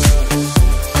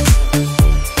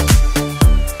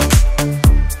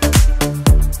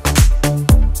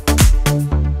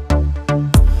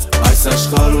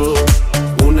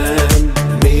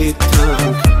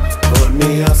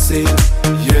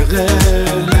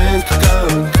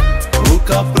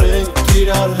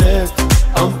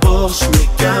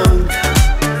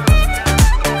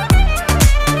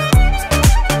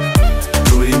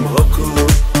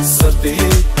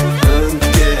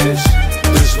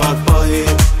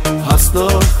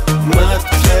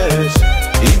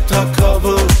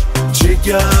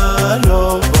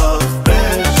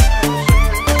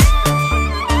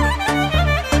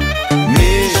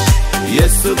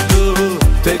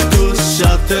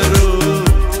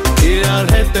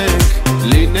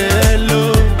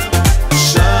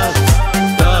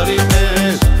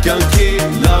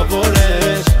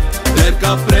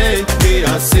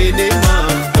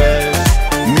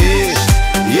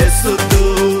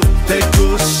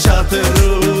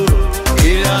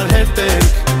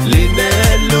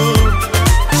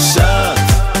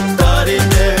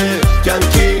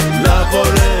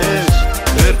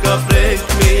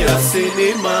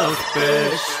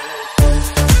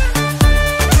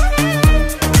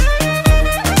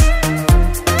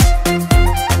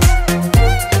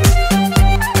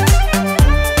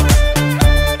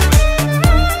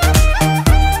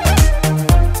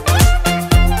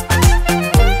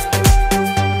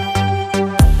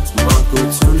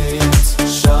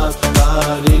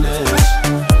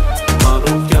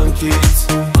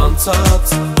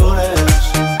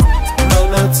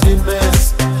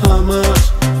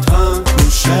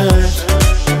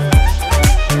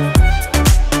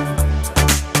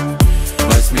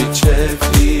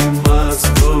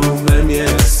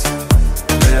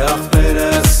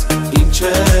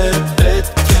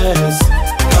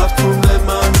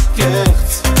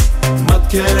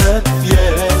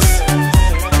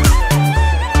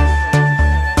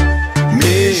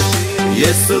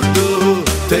Ես ու դու,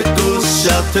 թե դու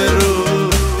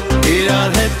շատերու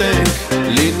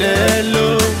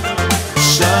լինելու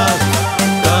Շատ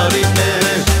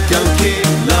տարիներ կյանքի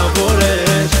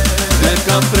լավորեր Մեր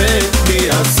կապրենք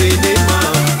միասին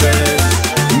իմանվեր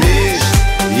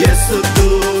Միշտ ես ու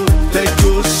դու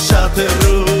թեկուզ շատ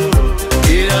հեռու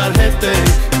Իրար հետ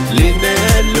ենք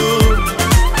լինելու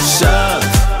Շատ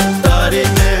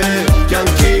տարիներ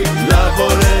կյանքի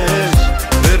լավորեր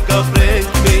Մեր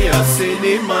կապրենք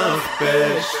միասին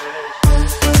իմանվեր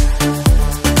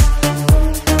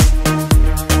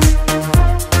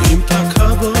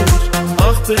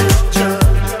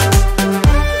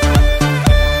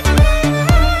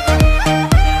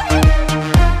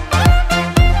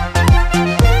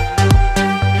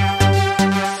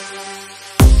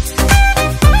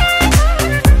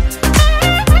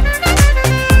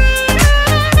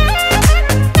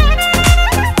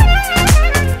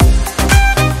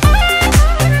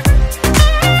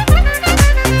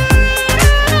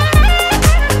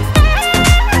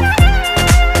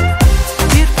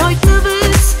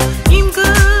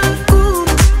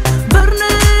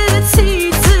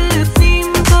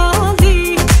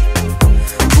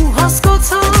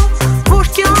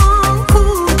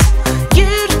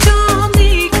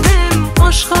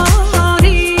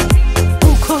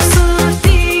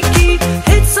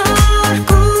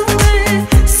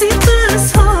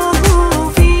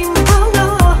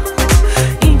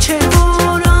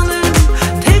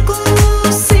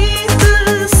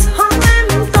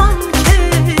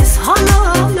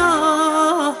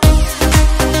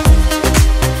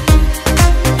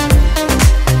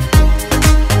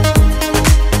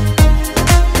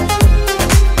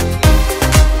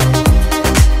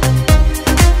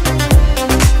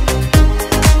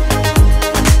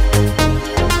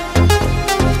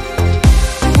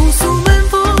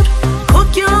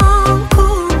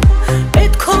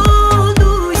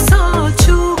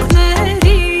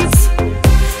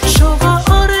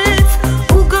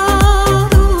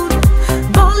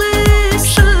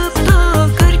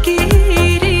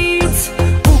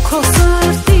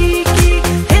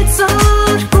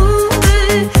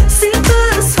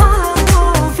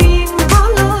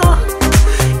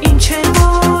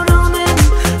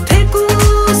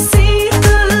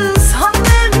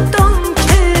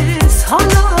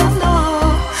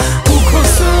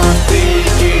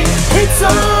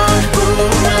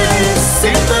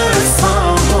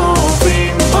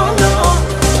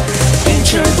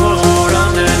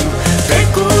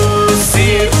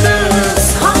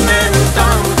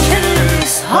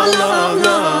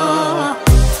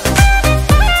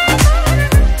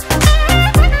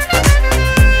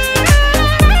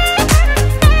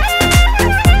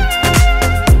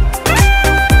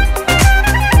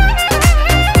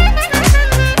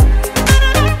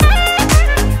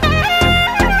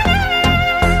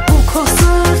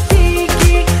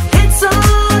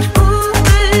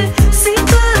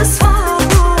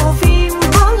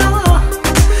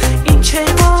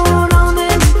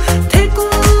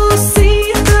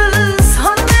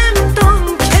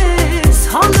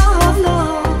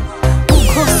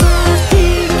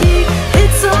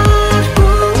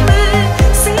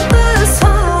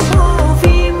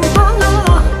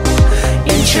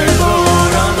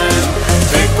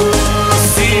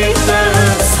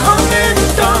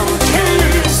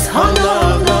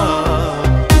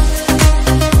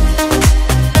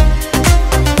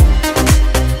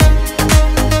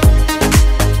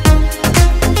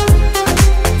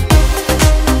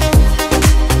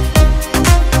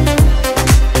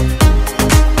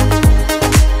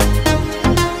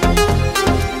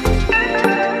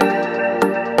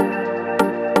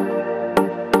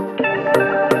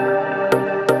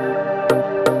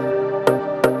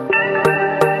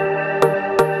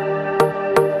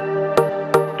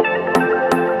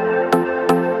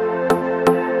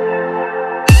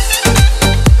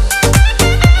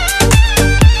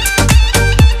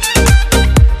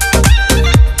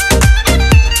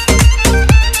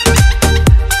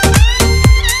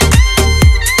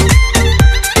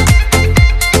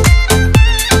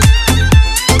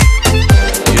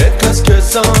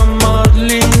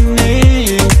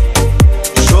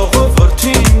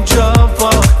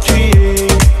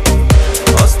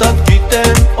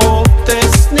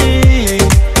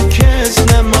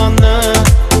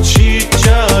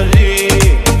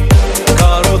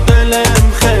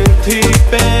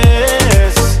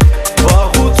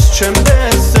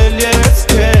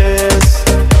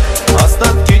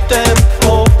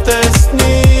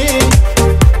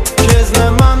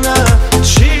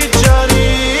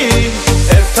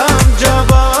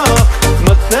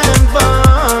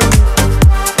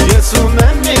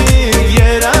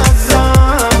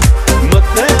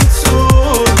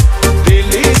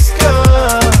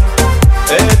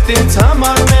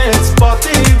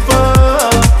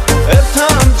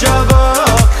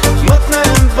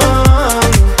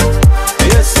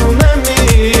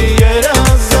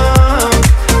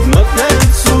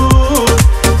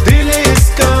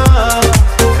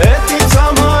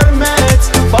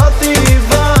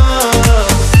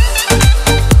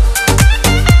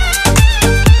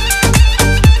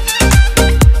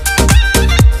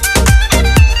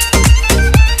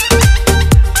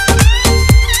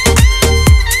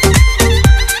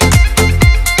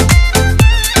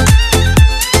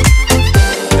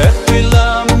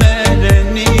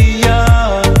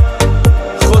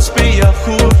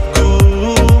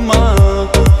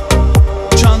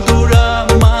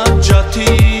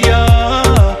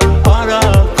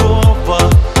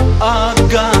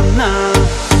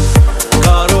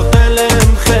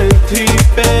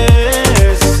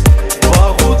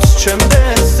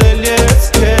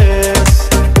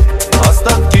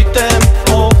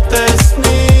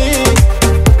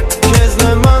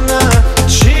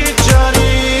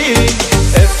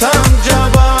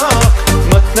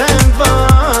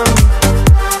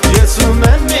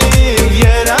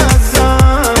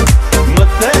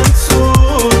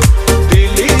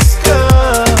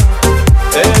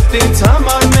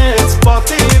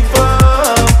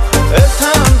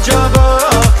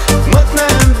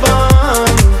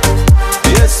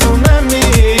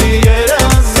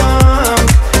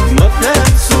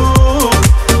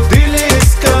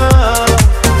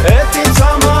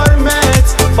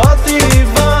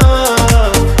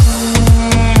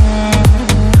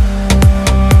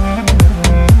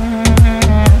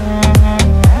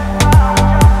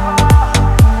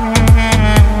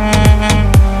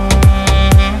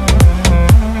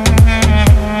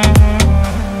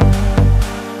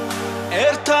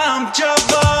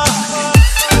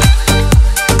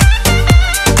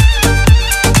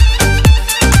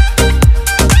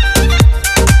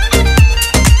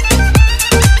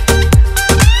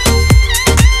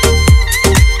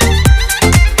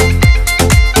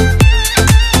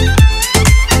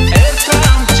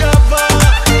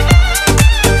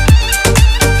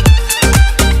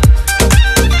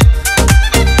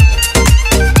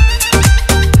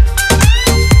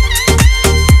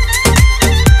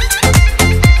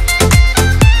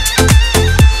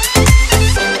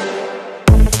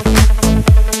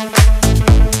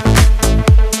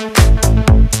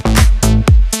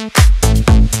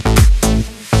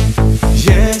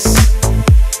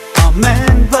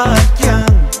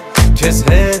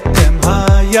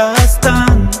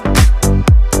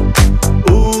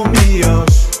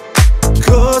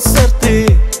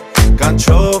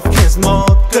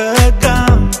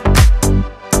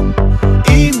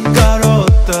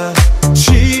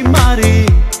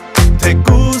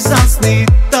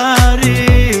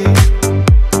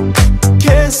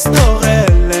քեզ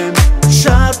թողել եմ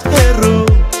շատ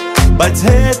հեռու բայց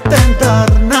հետ եմ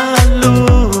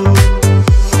դառնալու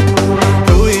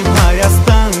Դու իմ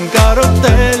Հայաստան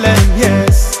կարոտել եմ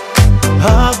ես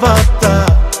Հավատա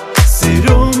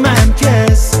սիրում եմ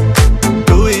քեզ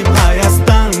Դու իմ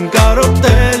Հայաստան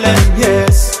կարոտել եմ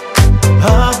ես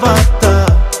Հավատա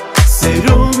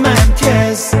սիրում եմ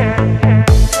քեզ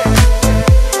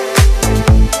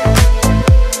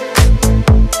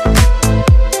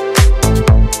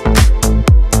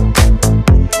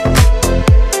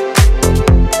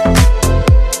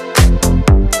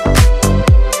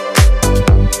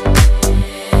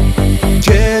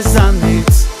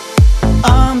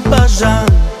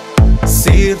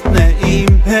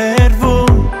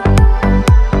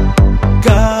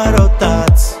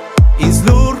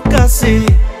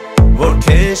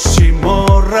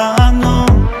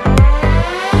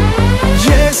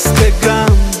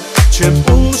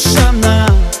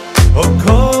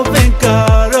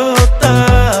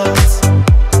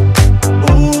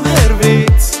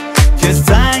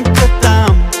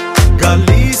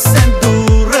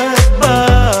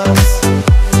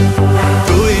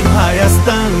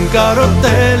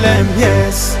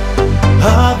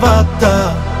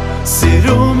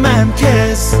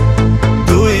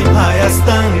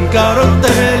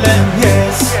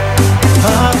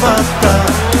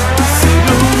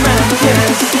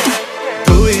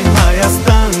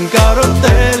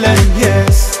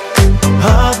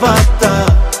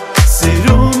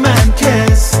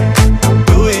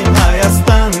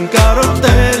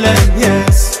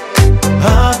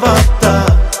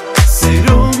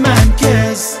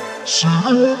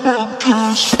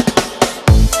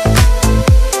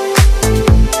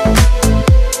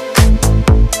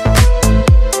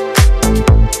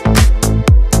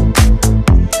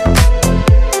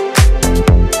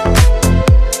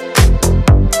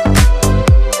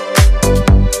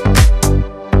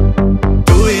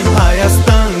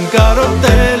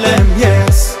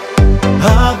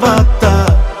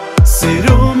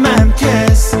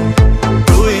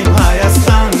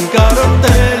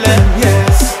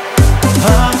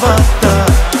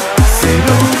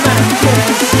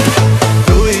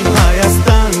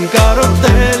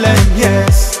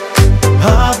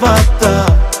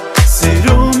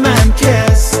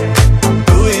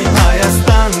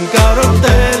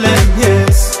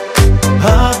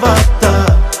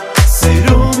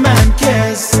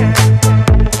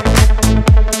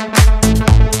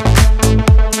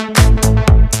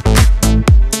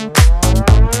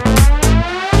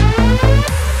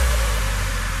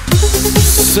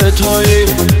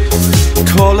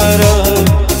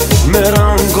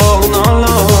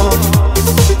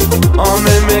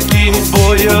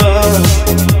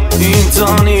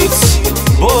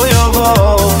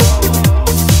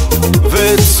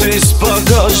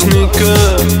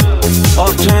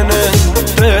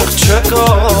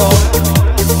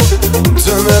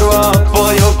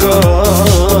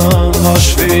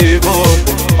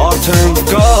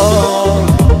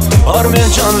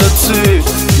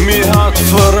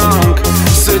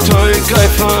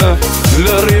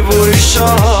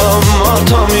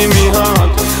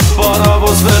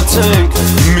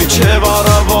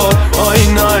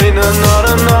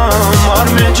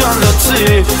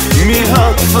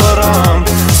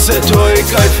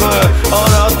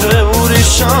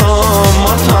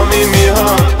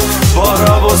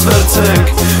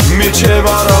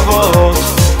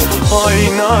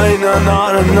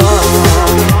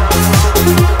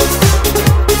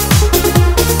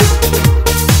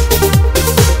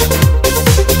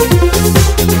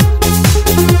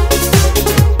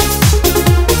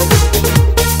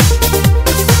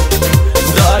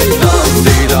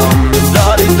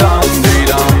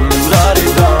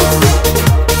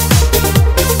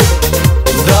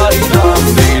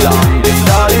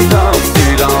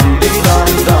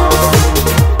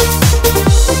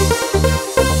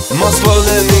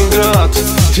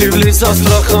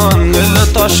Աստրախան, էլը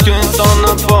տաշկենտ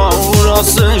անապա, ուր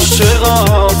ասես չեղա,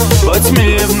 բայց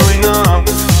միևնույնա,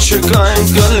 չկա են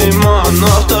կլիման,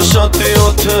 արտաշատի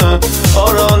օթը,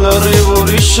 արալը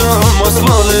ռիվորիշա,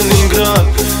 Մոսկվա,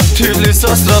 Լենինգրադ, Թիվլիս,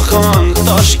 Աստրախան,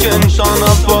 տաշկենտ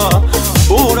անապա,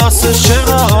 ուր ասես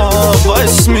չեղա,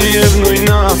 բայց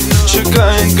միևնույնա, չկա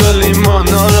են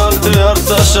կլիման, արալ դե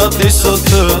արտաշատի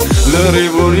սոթը,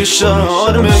 լրիվորիշա,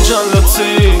 Արմեն ջան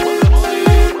լծի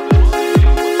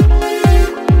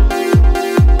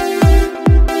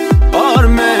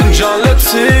Armen, John, let's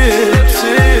see